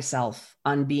pride myself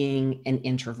on being an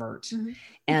introvert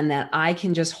and that I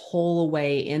can just hole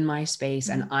away in my space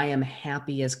and I am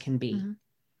happy as can be.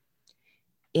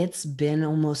 It's been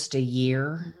almost a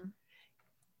year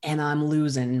and I'm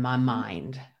losing my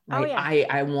mind right? yeah.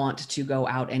 I want to go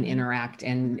out and interact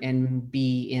and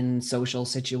be in social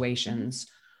situations.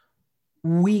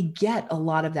 We get a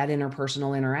lot of that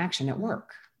interpersonal interaction at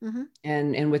work.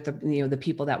 And with the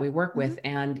people that we work with.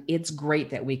 And it's great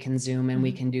that we can Zoom and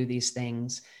we can do these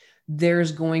things.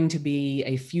 There's going to be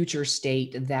a future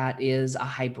state that is a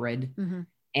hybrid,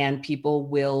 and people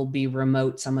will be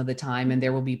remote some of the time, and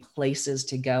there will be places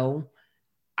to go.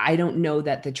 I don't know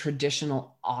that the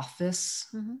traditional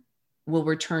office will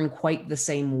return quite the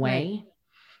same way.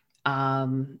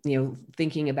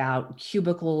 Thinking about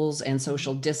cubicles and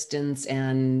social distance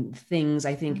and things,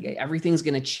 I think everything's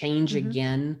going to change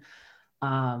again.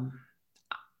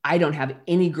 I don't have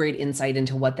any great insight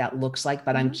into what that looks like,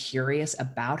 but I'm curious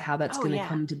about how that's going to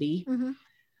come to be,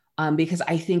 because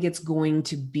I think it's going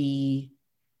to be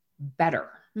better.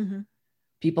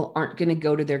 People aren't going to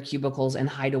go to their cubicles and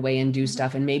hide away and do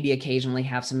stuff and maybe occasionally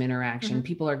have some interaction.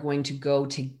 People are going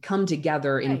to come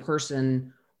together in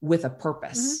person with a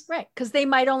purpose. Right. Because they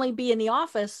might only be in the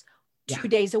office 2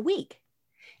 days a week.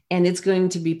 And it's going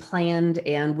to be planned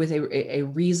and with a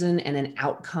reason and an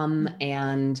outcome.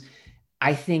 And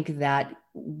I think that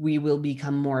we will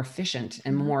become more efficient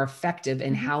and more effective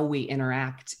in how we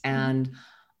interact. And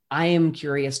I am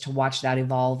curious to watch that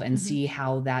evolve and see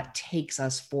how that takes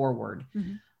us forward,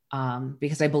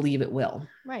 because I believe it will.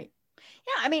 Right.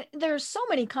 Yeah. I mean, there's so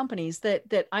many companies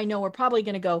that I know are probably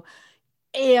going to go,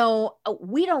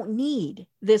 we don't need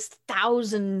this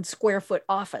 1,000 square foot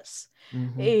office.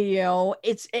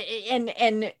 It's,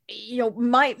 and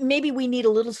maybe we need a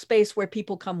little space where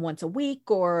people come once a week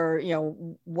or,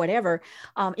 whatever,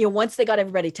 once they got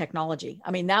everybody technology.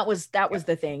 I mean, that was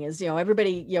the thing is,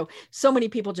 everybody, so many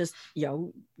people just,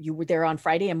 you were there on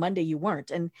Friday and Monday you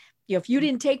weren't. And, if you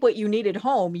didn't take what you needed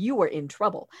home, you were in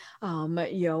trouble. And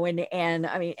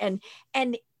I mean,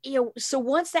 and so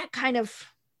once that kind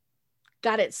of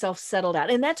got itself settled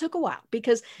out, and that took a while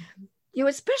because,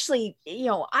 especially,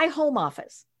 I home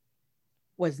office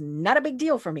was not a big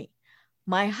deal for me.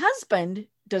 My husband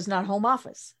does not home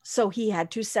office, so he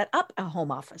had to set up a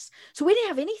home office. So we didn't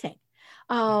have anything,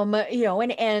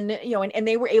 and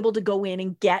they were able to go in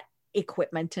and get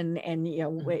equipment and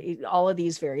all of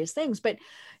these various things. But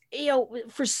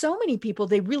for so many people,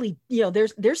 they really,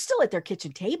 they're still at their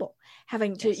kitchen table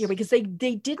having to, because they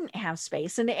didn't have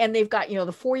space, and they've got, the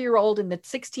 4-year-old and the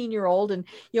 16-year-old and,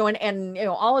 and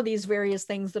all of these various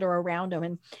things that are around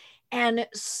them. And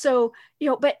so,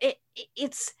 but it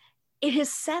has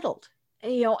settled,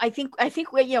 I think,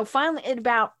 finally at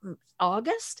about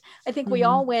August, I think we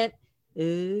all went,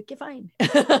 okay, fine.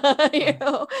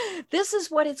 This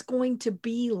is what it's going to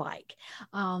be like.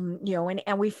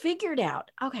 And we figured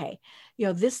out, okay,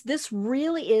 this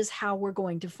really is how we're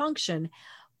going to function.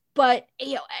 But,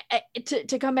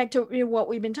 to come back to what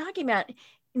we've been talking about,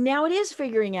 now it is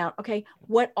figuring out, okay,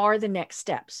 what are the next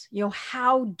steps?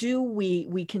 How do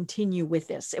we continue with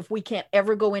this if we can't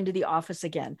ever go into the office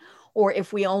again, or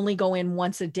if we only go in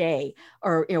once a day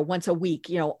or, once a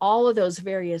week, all of those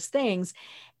various things.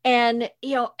 And,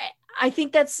 I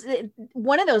think that's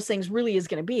one of those things really is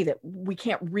going to be that we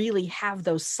can't really have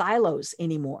those silos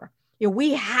anymore.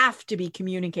 We have to be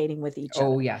communicating with each other.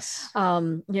 Oh, yes.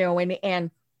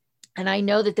 And I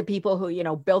know that the people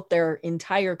who, built their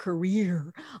entire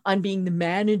career on being the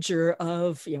manager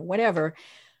of, whatever,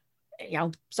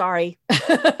 sorry.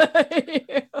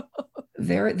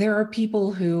 There are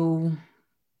people who,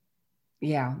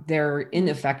 their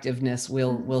ineffectiveness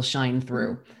will shine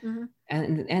through.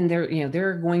 And there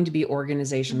are going to be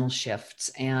organizational shifts,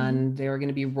 and there are going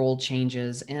to be role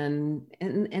changes, and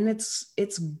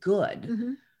it's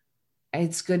good.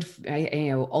 It's good,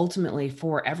 ultimately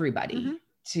for everybody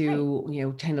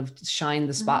to, kind of shine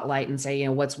the spotlight and say,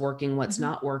 what's working, what's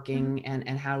not working,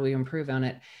 and how do we improve on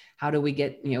it? How do we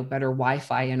get, better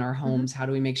Wi-Fi in our homes? How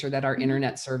do we make sure that our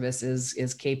internet service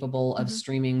is capable of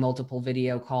streaming multiple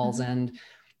video calls and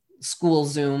school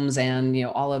Zooms and,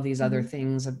 all of these other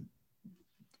things?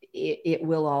 It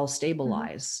will all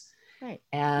stabilize. Right.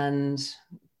 And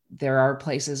there are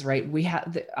places, right?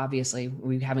 Obviously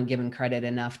we haven't given credit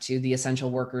enough to the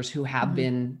essential workers who have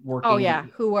been working. Oh yeah.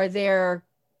 Who are there.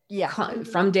 Yeah.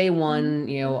 From day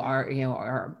one,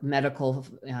 our medical,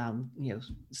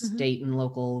 state and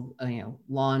local,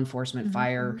 law enforcement,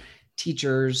 fire,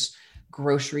 teachers,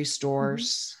 grocery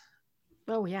stores.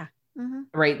 Oh yeah.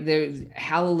 Right there.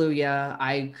 Hallelujah.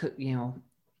 I could,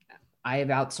 I have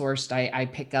outsourced. I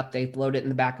pick up, they load it in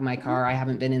the back of my car. I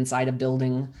haven't been inside a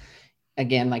building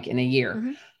again, like in a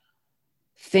year.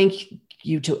 Thank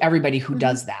you to everybody who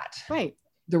does that. Right.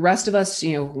 The rest of us,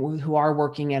 who are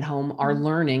working at home are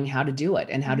learning how to do it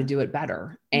and how to do it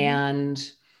better. And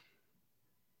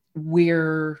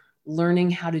we're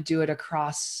learning how to do it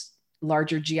across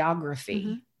larger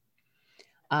geography.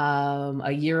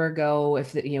 A year ago,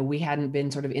 if we hadn't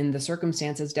been sort of in the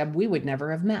circumstances, Deb, we would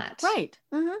never have met. Right.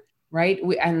 Right.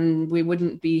 And we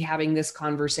wouldn't be having this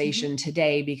conversation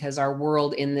today, because our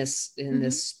world in this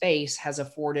space has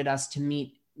afforded us to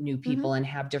meet new people and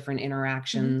have different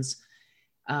interactions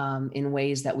in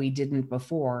ways that we didn't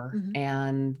before.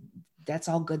 And that's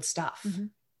all good stuff.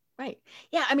 Right.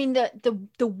 Yeah. I mean,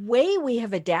 the way we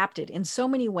have adapted in so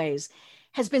many ways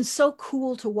has been so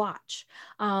cool to watch.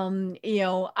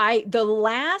 The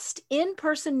last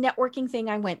in-person networking thing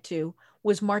I went to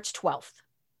was March 12th.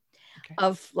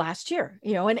 Of last year,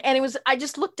 and it was, I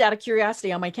just looked out of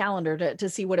curiosity on my calendar to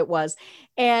see what it was.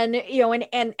 And,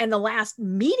 and the last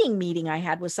meeting I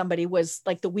had with somebody was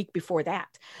like the week before that.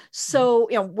 So,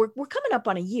 we're coming up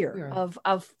on a year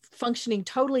of functioning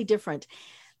totally different.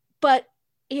 But,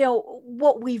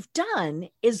 what we've done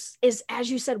is,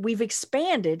 as you said, we've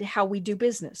expanded how we do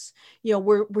business.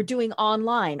 We're doing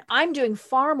online. I'm doing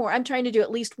far more. I'm trying to do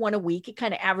at least one a week. It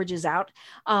kind of averages out,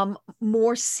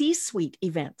 more C-suite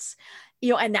events,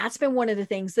 and that's been one of the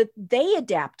things that they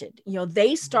adapted.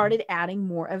 They started adding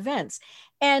more events,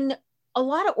 and a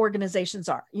lot of organizations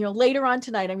are, later on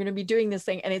tonight, I'm going to be doing this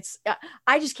thing, and it's,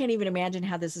 I just can't even imagine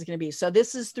how this is going to be. So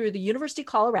this is through the University of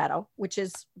Colorado, which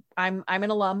is, I'm an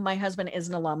alum. My husband is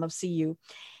an alum of CU,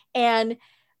 and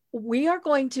we are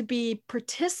going to be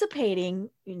participating,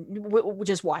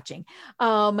 just watching,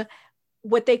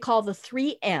 what they call the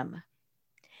 3M.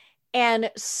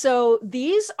 And so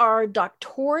these are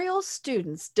doctoral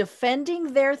students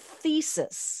defending their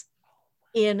thesis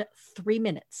in 3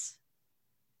 minutes.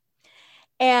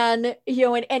 And,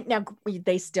 and now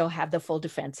they still have the full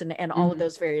defense and all of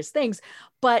those various things.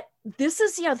 But this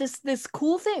is, this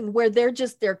cool thing where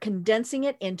they're condensing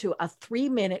it into a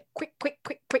 3-minute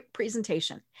quick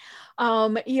presentation.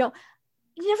 You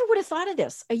never would have thought of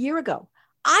this a year ago.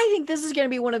 I think this is going to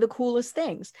be one of the coolest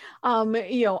things. I'm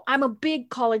a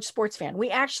big college sports fan. We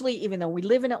actually, even though we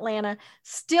live in Atlanta,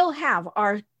 still have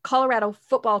our Colorado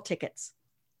football tickets.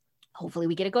 Hopefully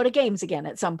we get to go to games again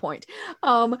at some point.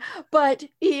 But,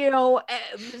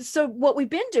 so what we've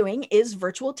been doing is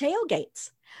virtual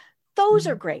tailgates. Those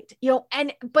are great,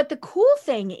 but the cool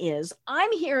thing is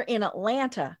I'm here in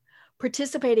Atlanta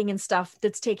participating in stuff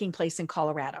that's taking place in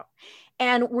Colorado.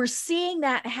 And we're seeing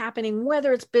that happening,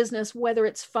 whether it's business, whether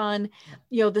it's fun,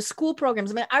 the school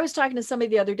programs. I mean, I was talking to somebody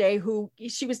the other day who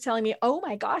she was telling me, oh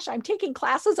my gosh, I'm taking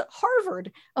classes at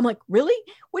Harvard. I'm like, really?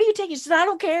 What are you taking? She said, I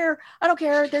don't care.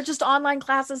 They're just online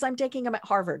classes. I'm taking them at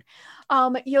Harvard.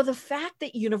 The fact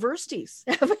that universities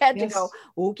have had to go,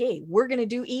 okay, we're going to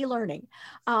do e-learning.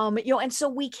 And so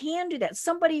we can do that.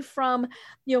 Somebody from,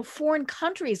 foreign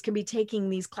countries can be taking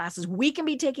these classes. We can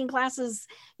be taking classes,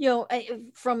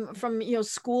 from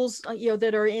schools,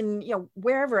 that are in,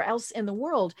 wherever else in the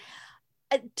world.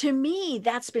 To me,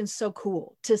 that's been so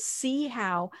cool to see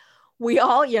how we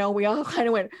all kind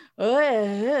of went,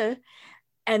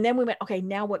 and then we went, okay,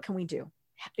 now what can we do?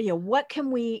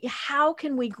 How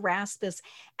can we grasp this?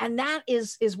 And that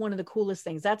is one of the coolest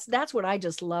things. That's what I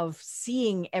just love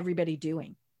seeing everybody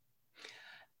doing.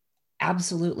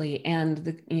 Absolutely.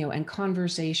 And and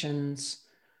conversations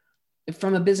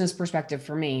from a business perspective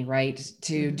for me, right?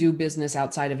 To do business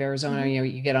outside of Arizona,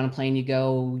 you get on a plane, you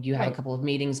go, you have a couple of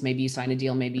meetings, maybe you sign a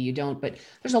deal, maybe you don't, but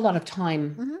there's a lot of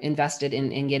time invested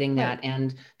in getting that,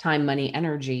 and time, money,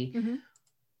 energy.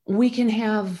 We can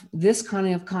have this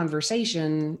kind of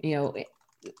conversation,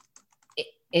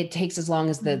 it takes as long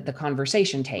as the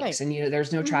conversation takes. And,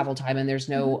 there's no travel time, and there's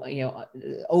no,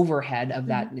 overhead of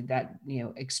that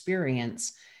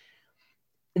experience.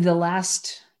 The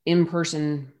last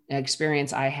in-person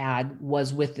experience I had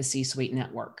was with the C-suite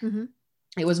network.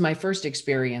 It was my first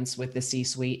experience with the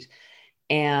C-suite,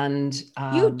 and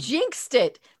you jinxed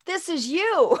it. This is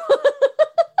you.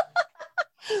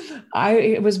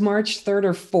 It was March 3rd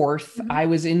or 4th. I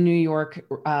was in New York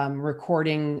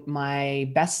recording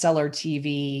my bestseller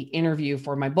TV interview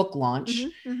for my book launch.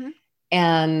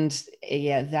 And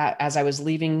that as I was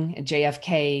leaving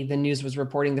JFK, the news was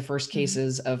reporting the first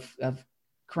cases of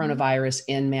coronavirus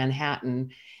in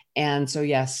Manhattan. And so,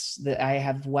 yes, I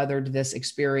have weathered this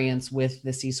experience with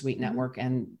the C-suite network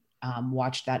and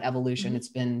watched that evolution. It's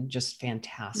been just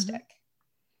fantastic.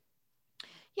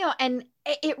 And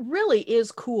it really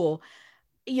is cool,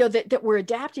 that we're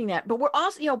adapting that, but we're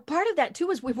also, part of that too,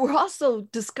 is we were also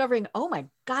discovering, oh my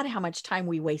God, how much time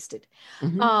we wasted,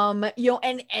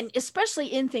 and especially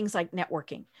in things like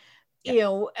networking,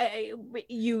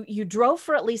 you drove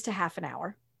for at least a half an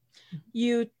hour,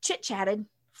 you chit-chatted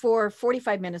for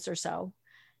 45 minutes or so,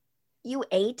 you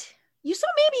ate, you saw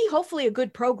maybe hopefully a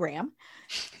good program,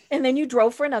 and then you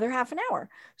drove for another half an hour.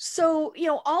 So,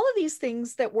 all of these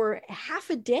things that were half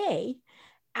a day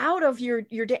out of your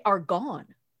day are gone,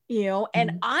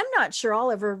 and I'm not sure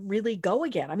I'll ever really go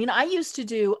again. I mean, I used to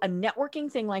do a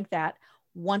networking thing like that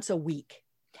once a week.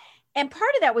 And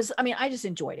part of that was, I mean, I just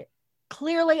enjoyed it.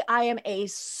 Clearly, I am a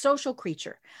social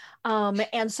creature.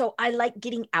 And so I like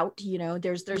getting out,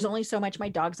 there's only so much my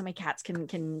dogs and my cats can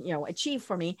achieve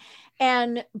for me.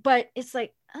 But it's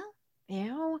like,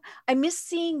 I miss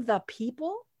seeing the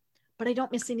people, but I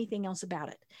don't miss anything else about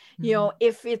it.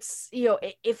 If it's,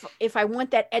 if I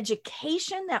want that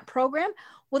education, that program,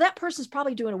 well, that person's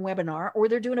probably doing a webinar or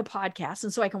they're doing a podcast.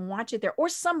 And so I can watch it there, or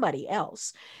somebody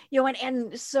else,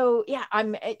 and so, yeah,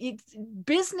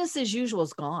 business as usual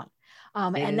is gone.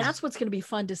 And that's what's going to be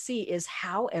fun to see, is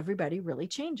how everybody really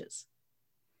changes.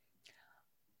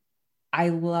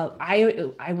 I want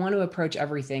to approach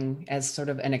everything as sort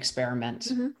of an experiment,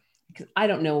 because I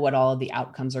don't know what all of the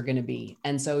outcomes are going to be.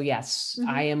 And so, yes,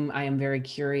 I am very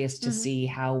curious to see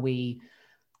how we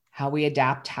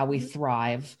adapt, how we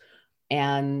thrive,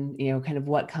 and, kind of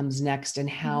what comes next, and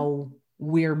how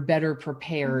we're better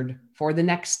prepared for the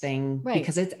next thing,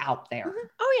 because it's out there.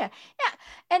 Oh yeah. Yeah.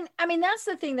 And I mean, that's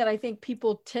the thing that I think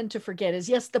people tend to forget is,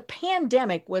 yes, the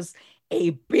pandemic was a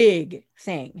big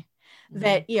thing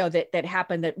that, that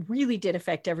happened, that really did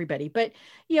affect everybody. But,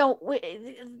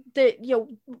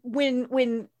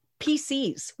 when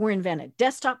PCs were invented,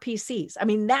 desktop PCs, I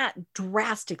mean, that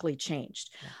drastically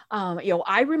changed.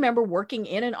 I remember working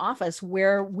in an office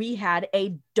where we had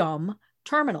a dumb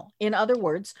terminal. In other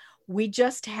words, we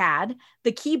just had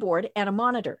the keyboard and a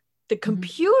monitor. The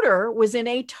computer was in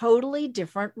a totally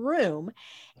different room.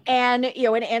 And,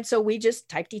 and so we just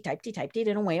typed it,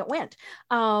 and away it went.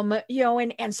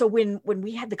 And so when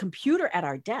we had the computer at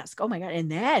our desk, oh my God,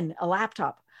 and then a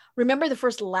laptop. Remember the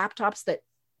first laptops that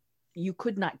you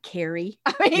could not carry?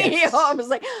 I mean, I was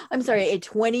like, I'm sorry, a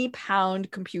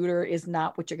 20-pound computer is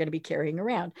not what you're going to be carrying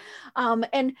around.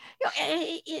 And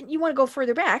you want to go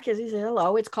further back, as he said,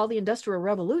 hello, it's called the Industrial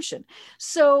Revolution.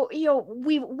 So,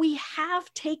 we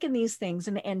have taken these things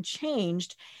and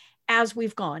changed as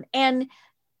we've gone. And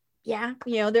yeah,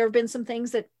 there have been some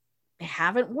things that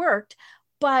haven't worked,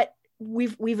 but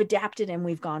we've adapted and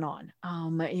we've gone on.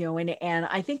 And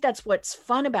I think that's what's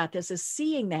fun about this, is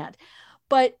seeing that.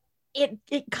 But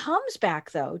it comes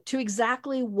back, though, to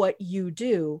exactly what you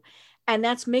do. And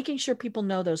that's making sure people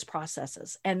know those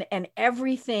processes and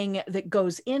everything that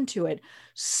goes into it.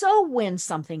 So when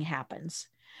something happens,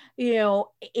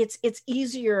 it's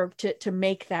easier to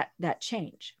make that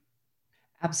change.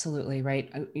 Absolutely right.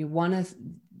 You want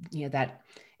to, that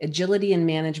agility in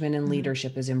management and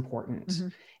leadership is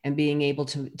important, and being able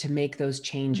to make those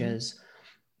changes.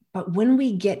 But when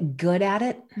we get good at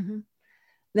it,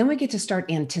 then we get to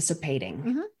start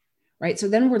anticipating, right? So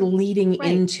then we're leading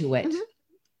into it.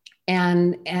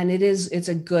 And it's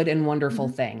a good and wonderful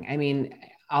thing. I mean,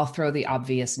 I'll throw the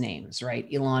obvious names, right?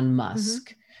 Elon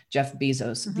Musk, Jeff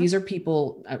Bezos. These are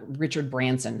people, Richard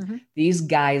Branson. These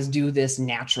guys do this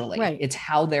naturally. It's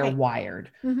how they're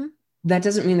wired. That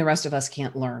doesn't mean the rest of us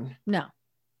can't learn. No.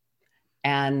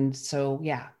 And so,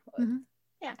 yeah.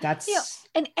 Yeah. That's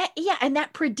and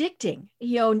that predicting,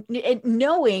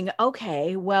 knowing,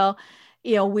 okay, well,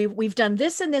 we've done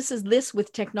this and this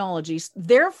with technologies.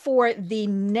 Therefore, the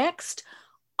next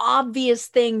obvious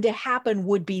thing to happen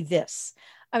would be this.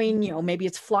 I mean, maybe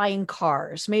it's flying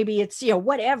cars, maybe it's,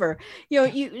 whatever,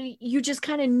 you just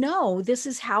kind of know this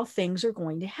is how things are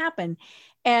going to happen.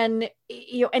 And,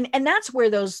 and that's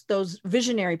where those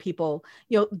visionary people,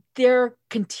 they're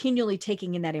continually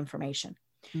taking in that information.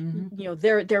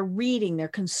 They're reading, they're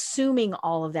consuming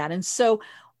all of that. And so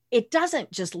it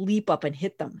doesn't just leap up and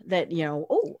hit them that,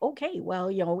 oh, okay, well,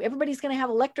 everybody's going to have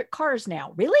electric cars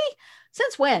now. Really?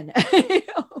 Since when?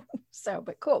 So,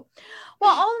 but cool.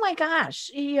 Well, oh my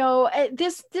gosh,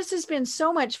 this has been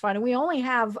so much fun, and we only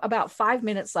have about 5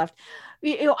 minutes left.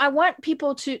 I want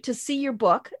people to see your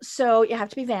book. So you have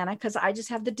to be Vanna, because I just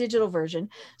have the digital version.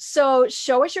 So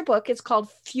show us your book. It's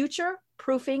called Future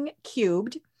Proofing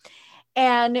Cubed.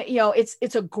 And,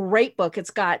 it's a great book.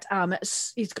 It's got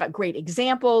great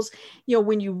examples,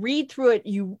 when you read through it,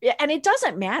 and it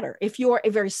doesn't matter if you're a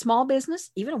very small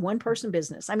business, even a one-person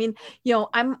business. I mean,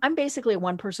 I'm basically a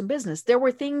one-person business. There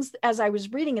were things as I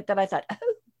was reading it that I thought,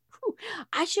 oh,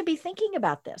 I should be thinking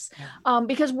about this.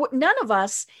 Because none of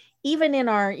us, even in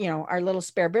our, our little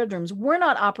spare bedrooms, we're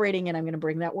not operating, and I'm going to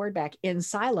bring that word back, in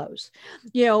silos.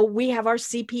 We have our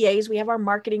CPAs, we have our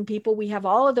marketing people, we have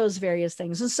all of those various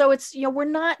things. And so it's, we're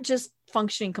not just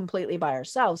functioning completely by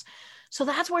ourselves. So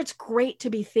that's where it's great to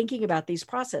be thinking about these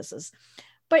processes.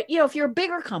 But, if you're a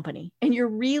bigger company and you're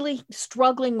really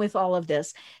struggling with all of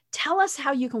this, tell us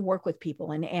how you can work with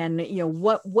people and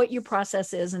what your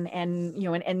process is and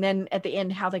then at the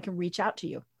end, how they can reach out to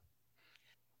you.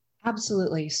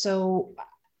 Absolutely. So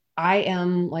I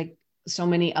am, like so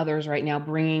many others right now,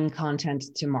 bringing content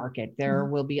to market. There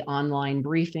will be online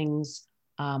briefings,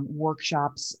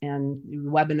 workshops, and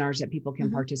webinars that people can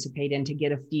participate in to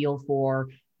get a feel for,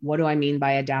 what do I mean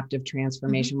by adaptive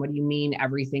transformation? What do you mean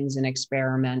everything's an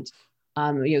experiment?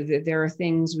 There are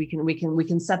things we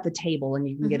can set the table and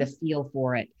you can get a feel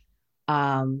for it.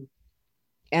 And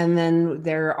then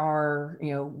there are,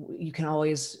 you can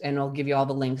always, and I'll give you all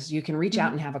the links, you can reach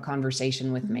out and have a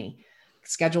conversation with me.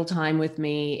 Schedule time with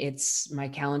me. It's my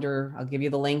calendar. I'll give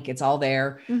you the link. It's all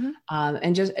there.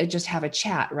 And just have a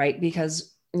chat, right? Because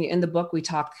in the book we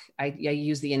talk, I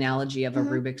use the analogy of a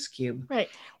Rubik's Cube. Right.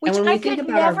 Which I could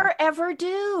never, ever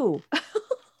do.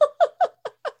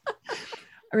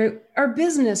 Our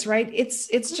business, right? It's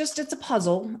a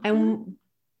puzzle.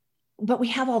 But we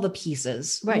have all the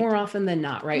pieces more often than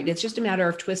not, right? It's just a matter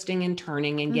of twisting and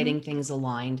turning and getting things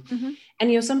aligned.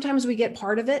 And, sometimes we get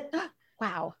part of it.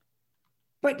 Wow.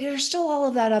 But there's still all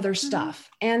of that other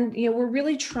stuff. And, we're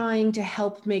really trying to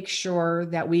help make sure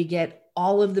that we get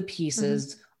all of the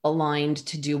pieces aligned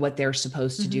to do what they're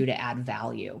supposed to do to add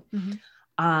value.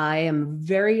 I am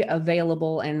very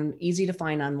available and easy to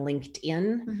find on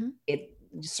LinkedIn.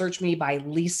 Search me by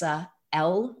Lisa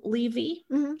L. Levy.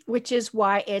 Which is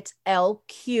why it's L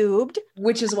cubed.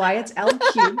 The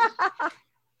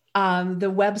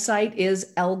website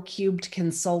is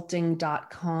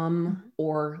lcubedconsulting.com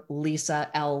or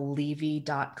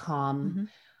lisallevy.com.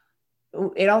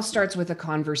 It all starts with a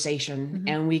conversation,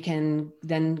 and we can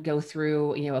then go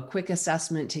through, a quick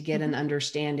assessment to get an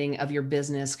understanding of your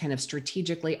business, kind of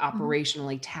strategically,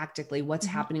 operationally, tactically, what's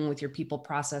happening with your people,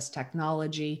 process,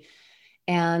 technology.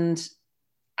 And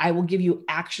I will give you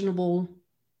actionable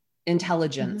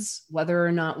intelligence, whether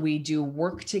or not we do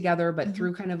work together, but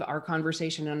through kind of our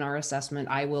conversation and our assessment,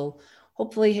 I will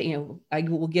hopefully, I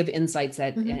will give insights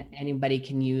that anybody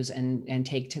can use and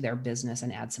take to their business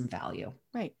and add some value.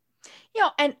 Right.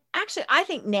 And actually, I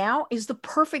think now is the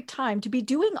perfect time to be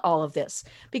doing all of this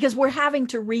because we're having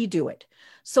to redo it.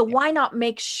 So why not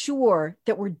make sure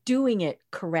that we're doing it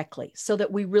correctly so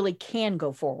that we really can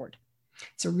go forward?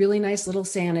 It's a really nice little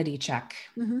sanity check.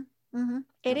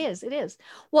 It is.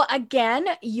 Well, again,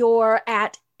 you're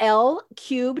at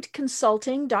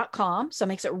lcubedconsulting.com. So it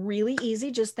makes it really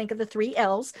easy. Just think of the 3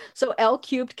 L's. So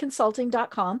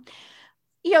lcubedconsulting.com.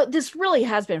 This really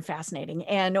has been fascinating,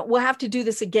 and we'll have to do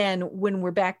this again when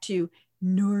we're back to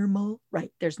normal.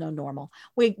 Right. There's no normal.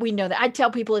 We know that. I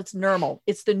tell people it's normal.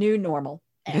 It's the new normal.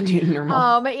 And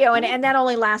that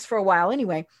only lasts for a while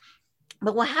anyway,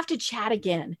 but we'll have to chat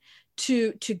again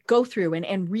to go through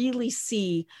and really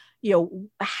see,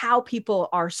 how people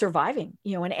are surviving,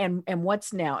 and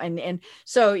what's now. And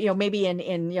so, maybe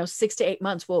in 6 to 8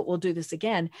 months, we'll do this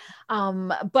again.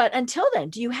 But until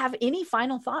then, do you have any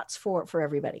final thoughts for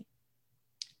everybody?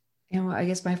 I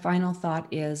guess my final thought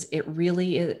is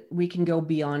we can go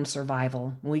beyond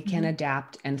survival. We can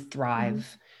adapt and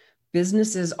thrive.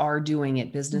 Businesses are doing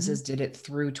it. Businesses did it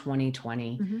through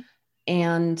 2020.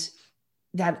 And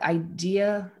that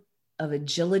idea of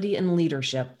agility and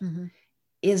leadership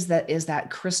is that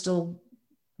crystal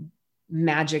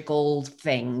magical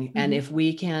thing. And if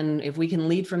we can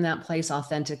lead from that place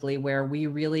authentically, where we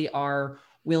really are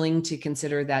willing to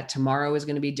consider that tomorrow is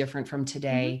going to be different from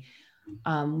today,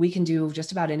 we can do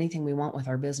just about anything we want with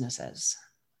our businesses.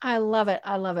 I love it.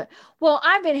 Well,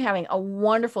 I've been having a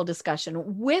wonderful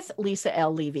discussion with Lisa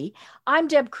L. Levy. I'm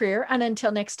Deb Creer. And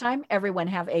until next time, everyone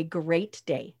have a great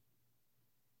day.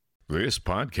 This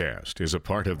podcast is a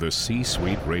part of the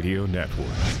C-Suite Radio Network.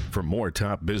 For more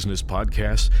top business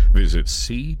podcasts, visit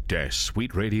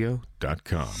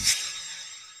c-suiteradio.com.